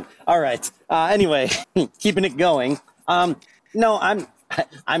wasn't. All right. Anyway, keeping it going. No,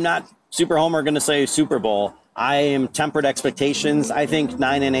 I'm not super homer going to say Super Bowl. I am tempered expectations. I think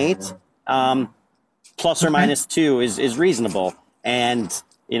 9 and 8, plus or minus 2 is reasonable. And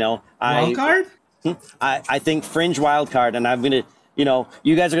wild card? I think fringe wild card, and I'm gonna,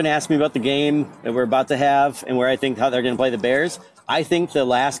 you guys are gonna ask me about the game that we're about to have and where I think how they're gonna play the Bears. I think the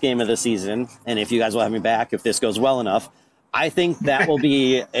last game of the season, and if you guys will have me back if this goes well enough, I think that will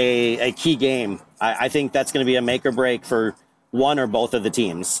be a key game. I think that's going to be a make or break for one or both of the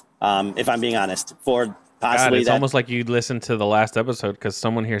teams. If I'm being honest, for possibly God, it's almost like you listened to the last episode because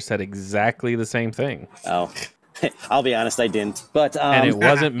someone here said exactly the same thing. Oh, I'll be honest, I didn't. But and it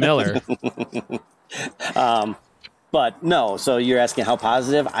wasn't Miller. But no. So you're asking how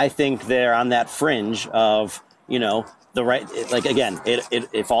positive? I think they're on that fringe of the right. Like again,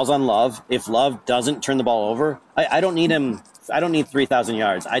 it falls on Love. If Love doesn't turn the ball over, I don't need him. I don't need 3,000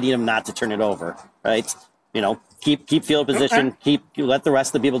 yards. I need him not to turn it over. Right. Keep field position. Let the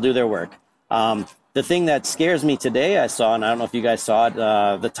rest of the people do their work. The thing that scares me today, I saw, and I don't know if you guys saw it,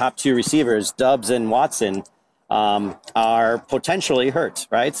 the top two receivers, Doubs and Watson, are potentially hurt,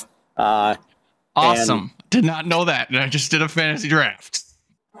 right? Awesome. Did not know that. I just did a fantasy draft.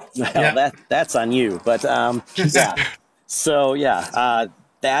 Well, that's on you. But yeah. So yeah,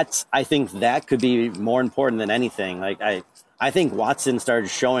 I think that could be more important than anything. Like I think Watson started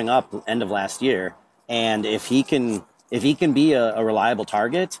showing up end of last year, and if he can be a reliable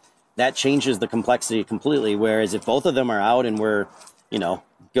target, that changes the complexity completely. Whereas if both of them are out and we're,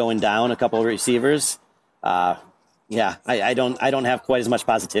 going down a couple of receivers, I don't have quite as much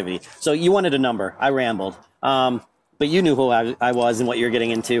positivity. So you wanted a number. I rambled. But you knew who I was and what you're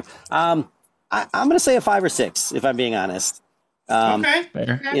getting into. I'm going to say a 5 or 6, if I'm being honest. Okay.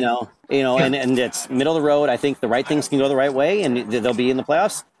 Fair. And it's middle of the road. I think the right things can go the right way, and they'll be in the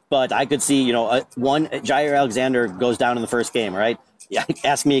playoffs. But I could see, Jair Alexander goes down in the first game, right? Yeah,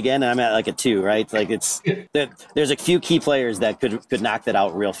 ask me again, and I'm at like a 2, right? Like there's a few key players that could knock that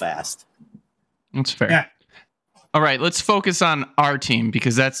out real fast. That's fair. Yeah. All right, let's focus on our team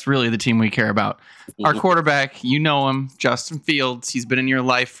because that's really the team we care about. Our quarterback, you know him, Justin Fields. He's been in your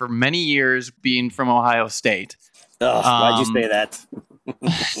life for many years, being from Ohio State. Why'd you say that?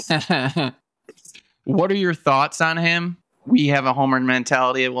 What are your thoughts on him? We have a homer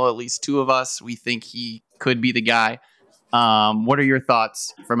mentality. Well, at least 2 of us. We think he could be the guy. What are your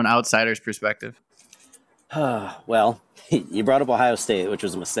thoughts from an outsider's perspective? Well, you brought up Ohio State, which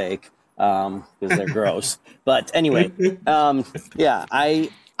was a mistake because they're gross. But anyway, I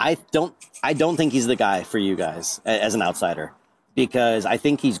don't think he's the guy for you guys as an outsider because I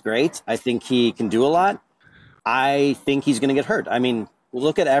think he's great. I think he can do a lot. I think he's going to get hurt. I mean,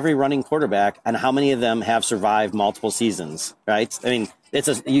 look at every running quarterback and how many of them have survived multiple seasons, right? I mean,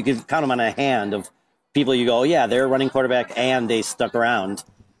 you can count them on a hand of people you go, oh, yeah, they're a running quarterback and they stuck around.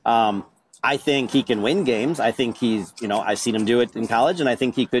 I think he can win games. I think he's, I've seen him do it in college, and I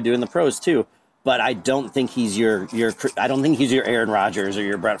think he could do it in the pros too. But I don't think he's your Aaron Rodgers or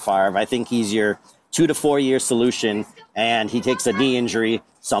your Brett Favre. I think he's your 2 to 4 year solution, and he takes a knee injury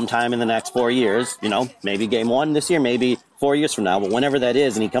sometime in the next 4 years. Maybe game 1 this year, maybe 4 years from now. But whenever that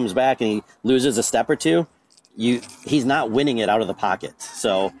is, and he comes back and he loses a step or two, he's not winning it out of the pocket.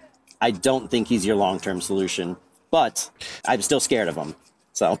 So I don't think he's your long-term solution. But I'm still scared of him.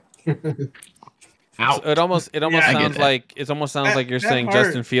 So. It almost sounds like you're saying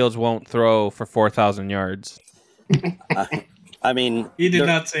Justin Fields won't throw for 4,000 yards. I mean, he did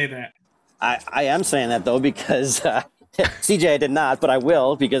not say that. I am saying that though because CJ, I did not, but I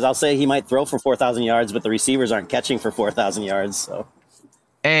will because I'll say he might throw for 4,000 yards, but the receivers aren't catching for 4,000 yards. So,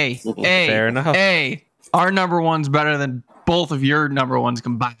 fair enough. Our number one's better than both of your number ones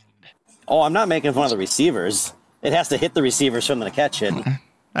combined. Oh, I'm not making fun of the receivers. It has to hit the receivers for them to catch it.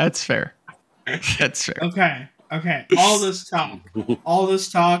 That's fair. That's fair. Okay. All this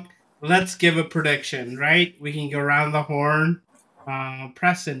talk. Let's give a prediction, right? We can go around the horn.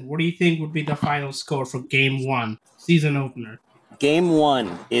 Preston, what do you think would be the final score for Game 1, season opener? Game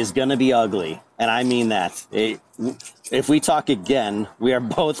 1 is going to be ugly, and I mean that. If we talk again, we are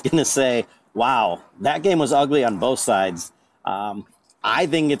both going to say, wow, that game was ugly on both sides. I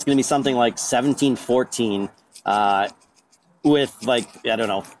think it's going to be something like 17-14 with, I don't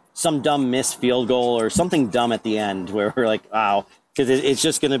know, some dumb missed field goal or something dumb at the end where we're like, wow, because it's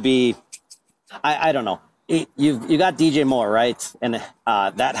just going to be, I don't know. You got DJ Moore, right? And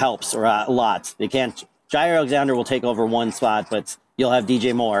that helps a lot. Jair Alexander will take over one spot, but you'll have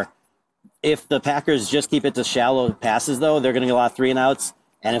DJ Moore. If the Packers just keep it to shallow passes, though, they're going to get a lot of 3-and-outs.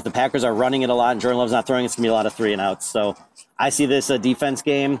 And if the Packers are running it a lot and Jordan Love's not throwing, it's going to be a lot of 3-and-outs. So I see this a defense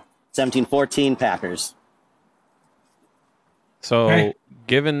game, 17-14 Packers. So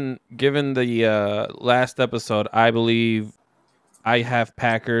given the last episode, I believe I have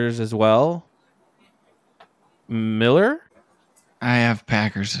Packers as well. Miller? I have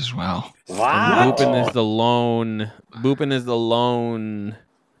Packers as well. Wow. And Bhupen is the lone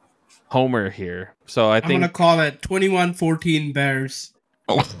homer here. So I'm going to call it 21-14 Bears.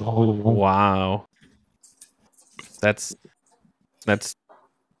 Oh. Wow. That's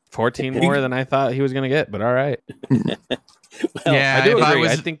 14 more than I thought he was going to get, but all right. Yeah, I do agree.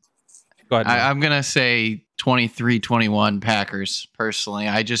 I think go ahead. I'm going to say 23-21 Packers personally.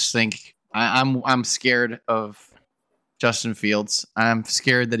 I just think I'm scared of Justin Fields. I'm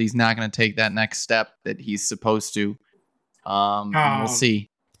scared that he's not going to take that next step that he's supposed to. We'll see.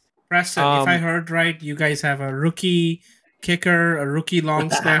 Preston, if I heard right, you guys have a rookie kicker, a rookie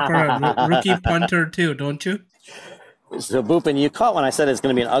long snapper, a rookie punter too, don't you? So, Bhupen, you caught when I said it's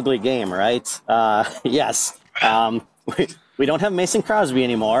going to be an ugly game, right? Yes. We don't have Mason Crosby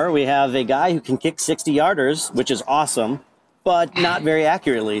anymore. We have a guy who can kick 60-yarders, which is awesome, but not very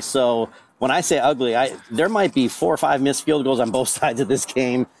accurately. So when I say ugly, there might be 4 or 5 missed field goals on both sides of this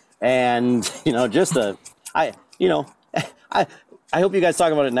game, and I hope you guys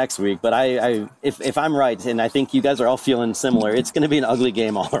talk about it next week. But if I'm right, and I think you guys are all feeling similar, it's going to be an ugly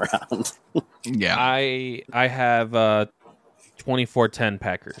game all around. Yeah, I have 24-10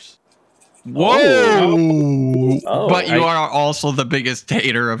 Packers. Whoa! Oh. But you are also the biggest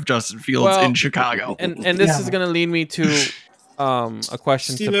hater of Justin Fields in Chicago. And this is going to lead me to a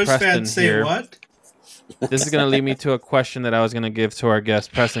question Steelers to Preston fans say here. what? This is going to lead me to a question that I was going to give to our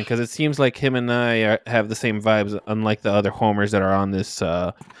guest Preston, because it seems like him and I have the same vibes, unlike the other homers that are on this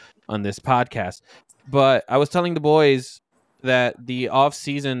podcast. But I was telling the boys that the off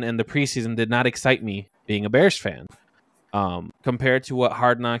season and the preseason did not excite me being a Bears fan. Compared to what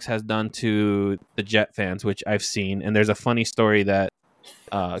Hard Knocks has done to the Jet fans, which I've seen. And there's a funny story that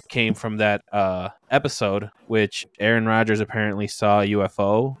came from that episode, which Aaron Rodgers apparently saw a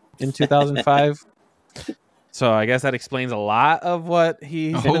UFO in 2005. So I guess that explains a lot of what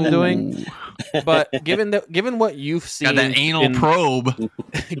he's been doing. But given what you've seen, got that anal probe.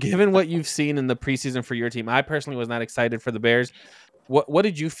 Given what you've seen in the preseason for your team, I personally was not excited for the Bears. What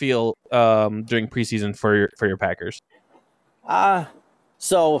did you feel during preseason for your Packers?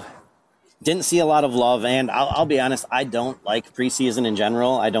 So didn't see a lot of love, and I'll be honest, I don't like preseason in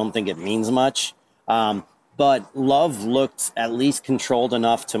general. I don't think it means much. But Love looked at least controlled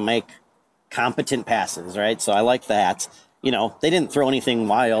enough to make competent passes, right? So I like that. They didn't throw anything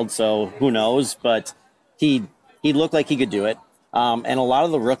wild, so who knows? But he looked like he could do it. And a lot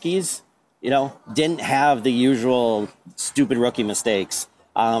of the rookies, didn't have the usual stupid rookie mistakes.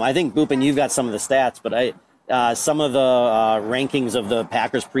 I think, Bhupen, you've got some of the stats, but some of the rankings of the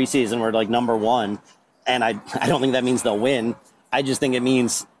Packers preseason were like number 1, and I don't think that means they'll win. I just think it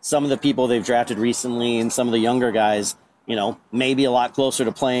means some of the people they've drafted recently and some of the younger guys, maybe a lot closer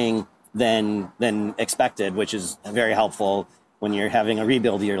to playing than expected, which is very helpful when you're having a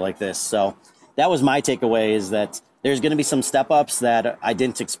rebuild year like this. So that was my takeaway, is that there's going to be some step-ups that I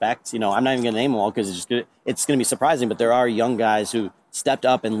didn't expect. I'm not even going to name them all because it's going to be surprising, but there are young guys who stepped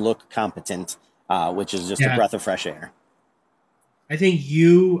up and look competent, which is just a breath of fresh air. I think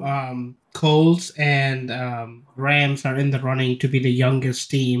you, Colts, and Rams are in the running to be the youngest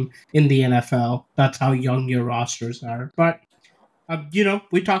team in the NFL. That's how young your rosters are. But,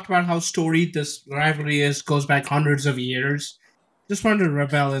 we talked about how storied this rivalry is, goes back hundreds of years. Just wanted to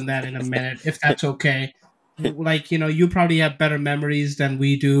revel in that in a minute, if that's okay. You probably have better memories than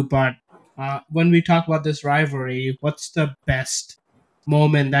we do, but when we talk about this rivalry, what's the best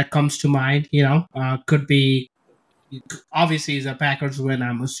moment that comes to mind? Could be, obviously, is a Packers win,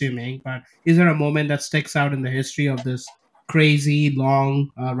 I'm assuming, but is there a moment that sticks out in the history of this crazy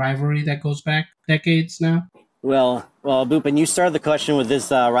long rivalry that goes back decades now? Well, Bhupen, you started the question with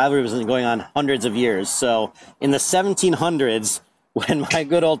this rivalry was going on hundreds of years. So in the 1700s, when my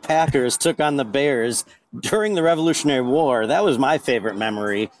good old Packers took on the Bears during the Revolutionary War, that was my favorite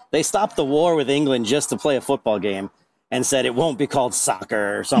memory. They stopped the war with England just to play a football game and said it won't be called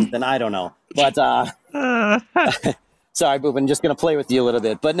soccer or something. I don't know. But sorry, Bhupen, just going to play with you a little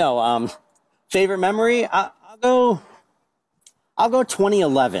bit. But no, favorite memory, I'll go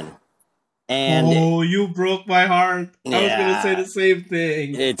 2011. And you broke my heart. Yeah, I was going to say the same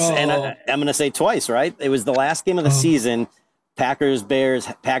thing. And I'm going to say twice, right? It was the last game of the season. Packers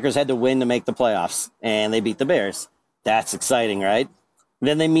had to win to make the playoffs, and they beat the Bears. That's exciting, right?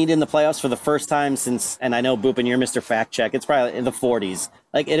 Then they meet in the playoffs for the first time since, and I know, Bhupen, you're Mr. Fact Check, it's probably in the 40s.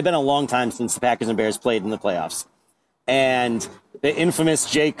 Like, it had been a long time since the Packers and Bears played in the playoffs. And the infamous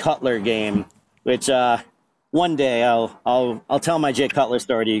Jay Cutler game, which one day I'll tell my Jay Cutler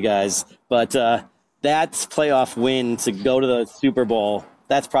story to you guys. But that playoff win to go to the Super Bowl,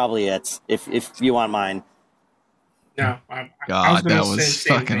 that's probably it, if you want mine. No, God, that was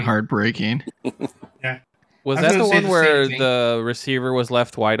fucking heartbreaking. Yeah. Was that the one where the receiver was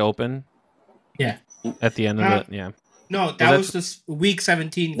left wide open? Yeah. At the end of it, yeah. No, that was this week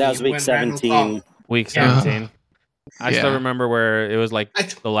 17 game. That was week 17. Week 17. I still remember where it was like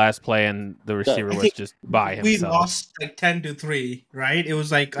the last play and the receiver was just by himself. We lost like 10-3, right? It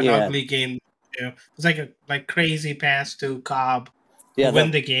was like an ugly game. It was like a crazy pass to Cobb to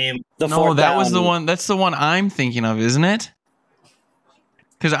win the game. No, that was the one. That's the one I'm thinking of, isn't it?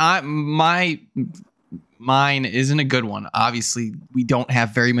 Because mine isn't a good one. Obviously, we don't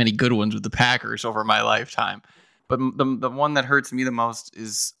have very many good ones with the Packers over my lifetime. But the one that hurts me the most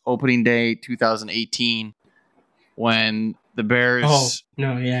is opening day 2018, when the Bears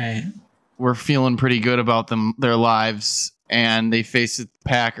were feeling pretty good about their lives, and they faced the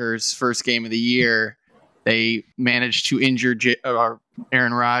Packers first game of the year. They managed to injure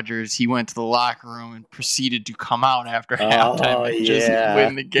Aaron Rodgers. He went to the locker room and proceeded to come out after halftime and just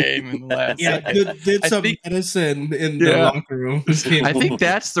win the game in the last second. Did some medicine in the locker room. I think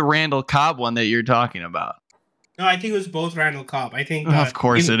that's the Randall Cobb one that you're talking about. No, I think it was both Randall Cobb. I think of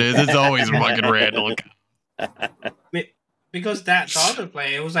course it is. It's always fucking Randall Cobb. Because the other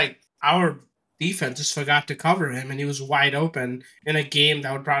play, it was like our defense just forgot to cover him, and he was wide open in a game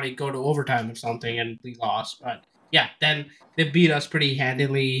that would probably go to overtime or something, and we lost. But yeah, then they beat us pretty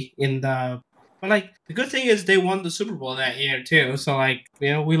handily But like the good thing is they won the Super Bowl that year too. So like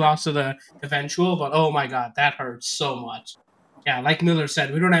we lost to the eventual, but oh my god, that hurts so much. Yeah, like Miller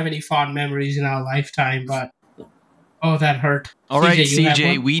said, we don't have any fond memories in our lifetime, but. Oh, that hurt. All right,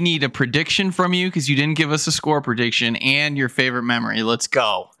 CJ, we need a prediction from you because you didn't give us a score prediction and your favorite memory. Let's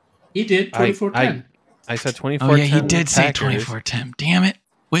go. He did 24-10. I said 24-10. Oh, yeah, he did say 24-10. Damn it.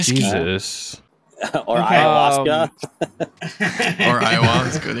 Whiskey. Jesus. Or ayahuasca. Or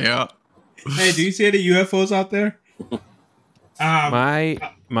ayahuasca, yeah. Hey, do you see any UFOs out there?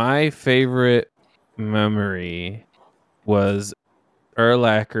 My favorite memory was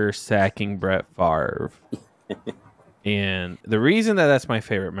Urlacher sacking Brett Favre. And the reason that's my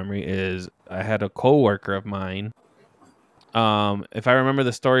favorite memory is I had a coworker of mine. If I remember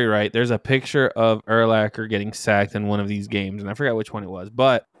the story right, there's a picture of Urlacher getting sacked in one of these games, and I forgot which one it was.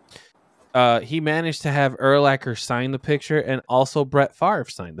 But he managed to have Urlacher sign the picture, and also Brett Favre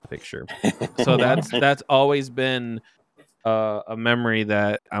sign the picture. So that's always been a memory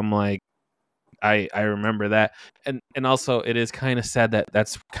that I'm like, I remember that, and also it is kind of sad that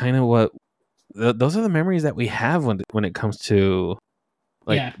that's kind of what. Those are the memories that we have when it comes to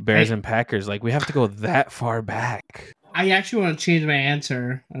Bears and Packers. Like we have to go that far back. I actually want to change my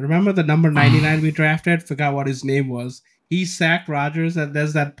answer. I remember the number 99 we drafted. Forgot what his name was. He sacked Rodgers, and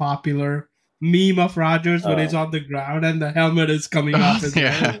there's that popular meme of Rodgers when he's on the ground and the helmet is coming off his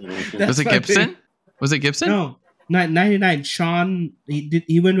head. Was it Gibson? Was it Gibson? No, 99. Sean.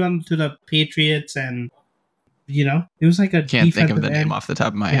 He went on to the Patriots, and it was like a. Can't think of the name off the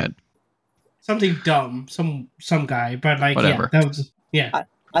top of my head. Something dumb, some guy, but like whatever. That was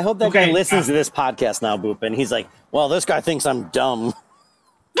I hope that guy listens to this podcast now, Bhupen. He's like, well, this guy thinks I'm dumb.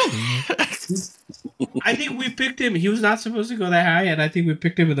 I think we picked him. He was not supposed to go that high, and I think we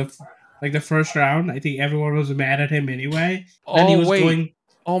picked him in the first round. I think everyone was mad at him anyway.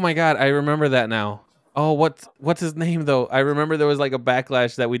 Oh my god, I remember that now. Oh, what's his name though? I remember there was like a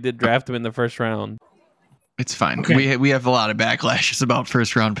backlash that we did draft him in the first round. It's fine. Okay. We have a lot of backlashes about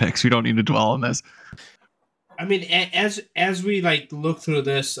first round picks. We don't need to dwell on this. I mean, as we look through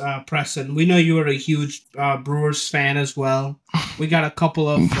this, Preston, we know you are a huge Brewers fan as well. We got a couple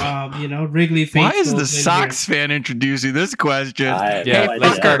of Wrigley faithful. Why is the Sox fan introducing this question?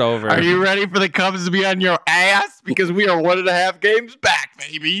 Let's start over. Are you ready for the Cubs to be on your ass? Because we are 1.5 games back,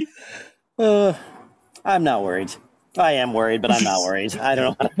 baby. I'm not worried. I am worried, but I'm not worried. I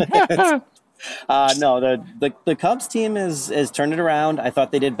don't know. No, the Cubs team is turned it around. I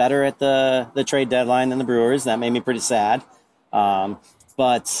thought they did better at the trade deadline than the Brewers. That made me pretty sad.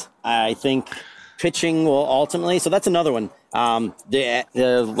 But I think pitching will ultimately. So that's another one.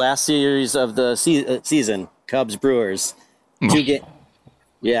 The last series of the season, Cubs Brewers. I think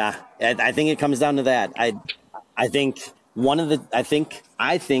it comes down to that. I think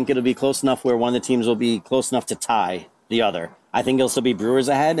I think it'll be close enough where one of the teams will be close enough to tie the other. I think it'll still be Brewers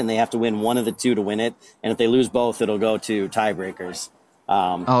ahead, and they have to win one of the two to win it. And if they lose both, it'll go to tiebreakers.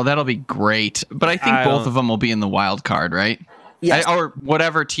 That'll be great. But I think both of them will be in the wild card, right? Yes. Or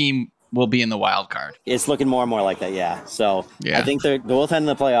whatever team will be in the wild card. It's looking more and more like that, yeah. So I think they're both in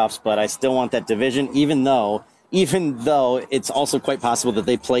the playoffs, but I still want that division, even though it's also quite possible that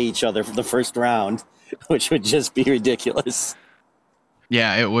they play each other for the first round, which would just be ridiculous.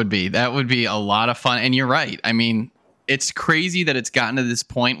 Yeah, it would be. That would be a lot of fun. And you're right. I mean, it's crazy that it's gotten to this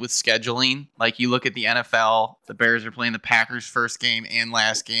point with scheduling. Like you look at the NFL, the Bears are playing the Packers first game and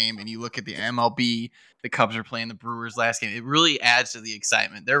last game, and you look at the MLB, the Cubs are playing the Brewers last game. It really adds to the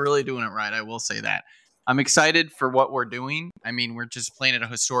excitement. They're really doing it right. I will say that. I'm excited for what we're doing. I mean, we're just playing at a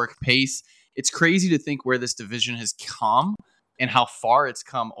historic pace. It's crazy to think where this division has come and how far it's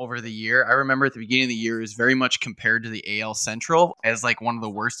come over the year. I remember at the beginning of the year, it was very much compared to the AL Central as like one of the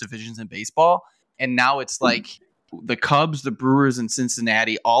worst divisions in baseball. And now it's like the Cubs, the Brewers, and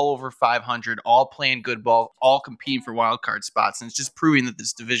Cincinnati all over 500, all playing good ball, all competing for wild card spots. And it's just proving that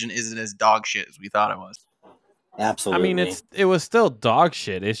this division isn't as dog shit as we thought it was. Absolutely. I mean, it was still dog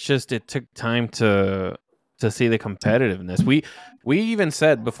shit. It's just it took time to see the competitiveness. We even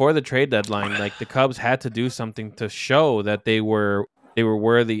said before the trade deadline, like the Cubs had to do something to show that they were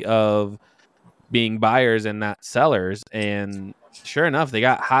worthy of being buyers and not sellers. And sure enough, they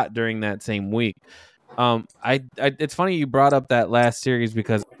got hot during that same week. It's funny you brought up that last series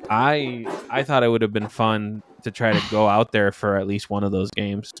because I thought it would have been fun to try to go out there for at least one of those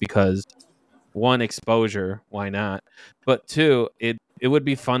games because one, exposure, why not? But two, it would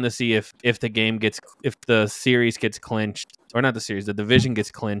be fun to see if the series gets clinched, or not the series, the division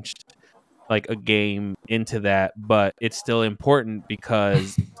gets clinched like a game into that, but it's still important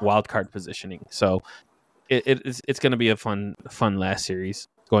because wild card positioning. So it's going to be a fun last series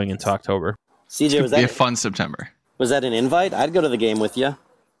going into October. CJ, was that a fun September? Was that an invite? I'd go to the game with you.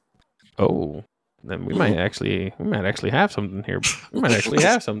 Oh, then we might actually have something here. We might actually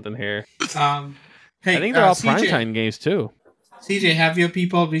have something here. Hey, I think they're all CJ, primetime games too. CJ, have your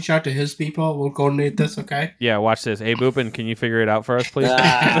people reach out to his people. We'll coordinate this, okay? Yeah, watch this. Hey, Bhupen, can you figure it out for us, please?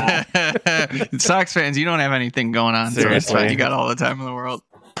 Sox fans, you don't have anything going on. Seriously. So it's fine. You got all the time in the world.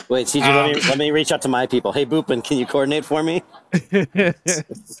 Wait, CJ, let me reach out to my people. Hey, Bhupen, can you coordinate for me?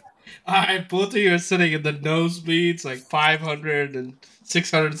 All right, both of you are sitting in the nosebleeds, like 500 and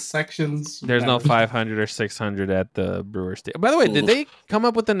 600 sections. There's no 500 or 600 at the Brewers Stadium. By the way, did they come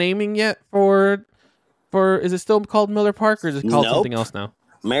up with the naming yet for is it still called Miller Park or is it called something else now?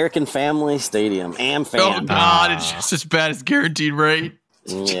 American Family Stadium. AmFam. Oh, God, it's just as bad as Guaranteed Rate.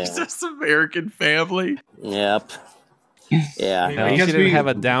 Yeah. Jesus, American Family. Yep. Yeah. You shouldn't have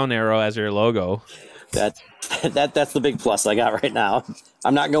a down arrow as your logo. That's the big plus I got right now.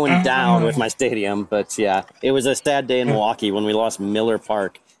 I'm not going down with my stadium, but yeah, it was a sad day in Milwaukee when we lost Miller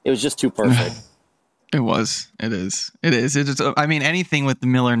Park. It was just too perfect. It was. It is. I mean, anything with the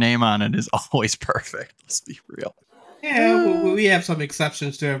Miller name on it is always perfect. Let's be real. Yeah, we have some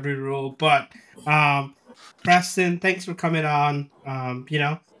exceptions to every rule, but Preston, thanks for coming on.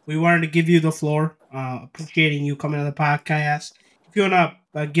 We wanted to give you the floor. Appreciating you coming on the podcast. If you want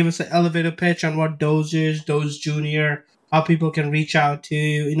to give us an elevator pitch on what Doge is, Doge Jr., how people can reach out to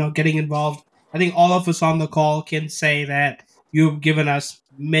you, getting involved. I think all of us on the call can say that you've given us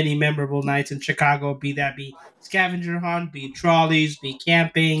many memorable nights in Chicago, be scavenger hunt, be trolleys, be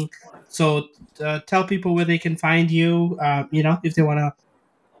camping. So tell people where they can find you, if they want to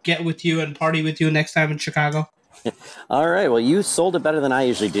get with you and party with you next time in Chicago. All right. Well, you sold it better than I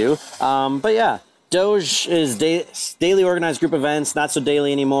usually do. But yeah, Doge is daily organized group events, not so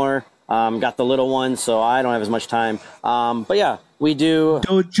daily anymore. Got the little one, so I don't have as much time. But yeah, we do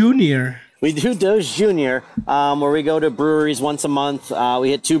Doge Jr. We do Doge Jr., where we go to breweries once a month.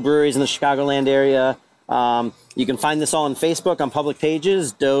 We hit 2 breweries in the Chicagoland area. You can find this all on Facebook on public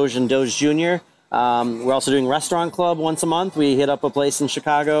pages, Doge and Doge Jr. We're also doing Restaurant Club once a month. We hit up a place in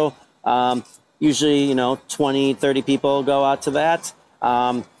Chicago. Usually, 20, 30 people go out to that.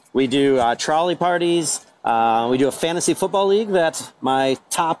 We do trolley parties. We do a fantasy football league that my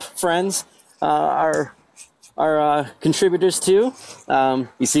top friends are contributors to.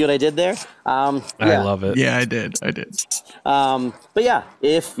 You see what I did there? I love it. Yeah, I did. But yeah,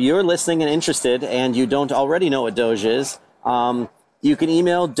 if you're listening and interested and you don't already know what Doge is, you can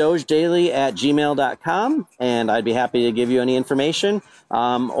email dogedaily@gmail.com and I'd be happy to give you any information.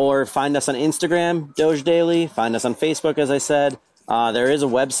 Or find us on Instagram, Doge Daily. Find us on Facebook, as I said. There is a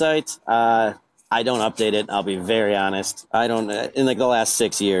website. I don't update it. I'll be very honest. I don't in the last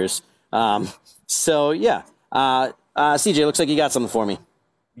 6 years. So yeah. CJ, looks like you got something for me.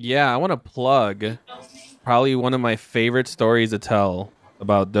 Yeah, I want to plug probably one of my favorite stories to tell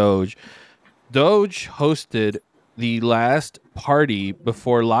about Doge. Doge hosted the last party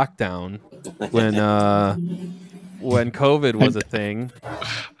before lockdown when COVID was a thing.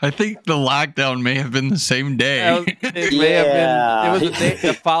 I think the lockdown may have been the same day. It may have been. It was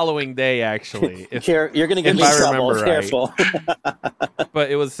the following day, actually. You're going to get me in trouble. Careful. But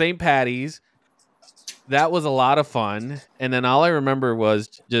it was St. Patty's. That was a lot of fun. And then all I remember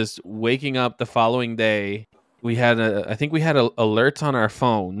was just waking up the following day I think we had alerts on our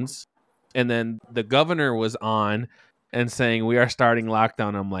phones, and then the governor was on and saying we are starting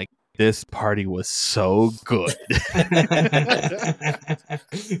lockdown. I'm like, this party was so good.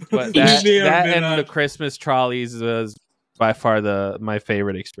 But that and the Christmas trolleys was by far my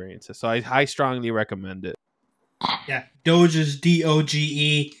favorite experiences. So I strongly recommend it. Yeah, Doge is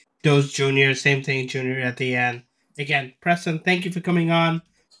DOGE, Doge Jr., same thing, Junior at the end. Again, Preston, thank you for coming on.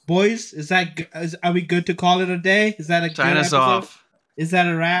 Boys, are we good to call it a day? Is that a Sign good us episode? off. Is that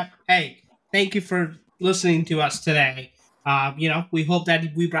a wrap? Hey, thank you for listening to us today. We hope that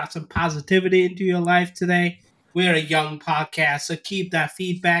we brought some positivity into your life today. We're a young podcast, so keep that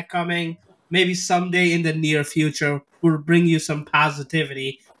feedback coming. Maybe someday in the near future, we'll bring you some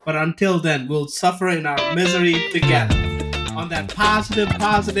positivity. But until then, we'll suffer in our misery together. On that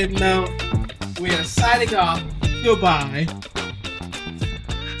positive note, we are signing off. Goodbye.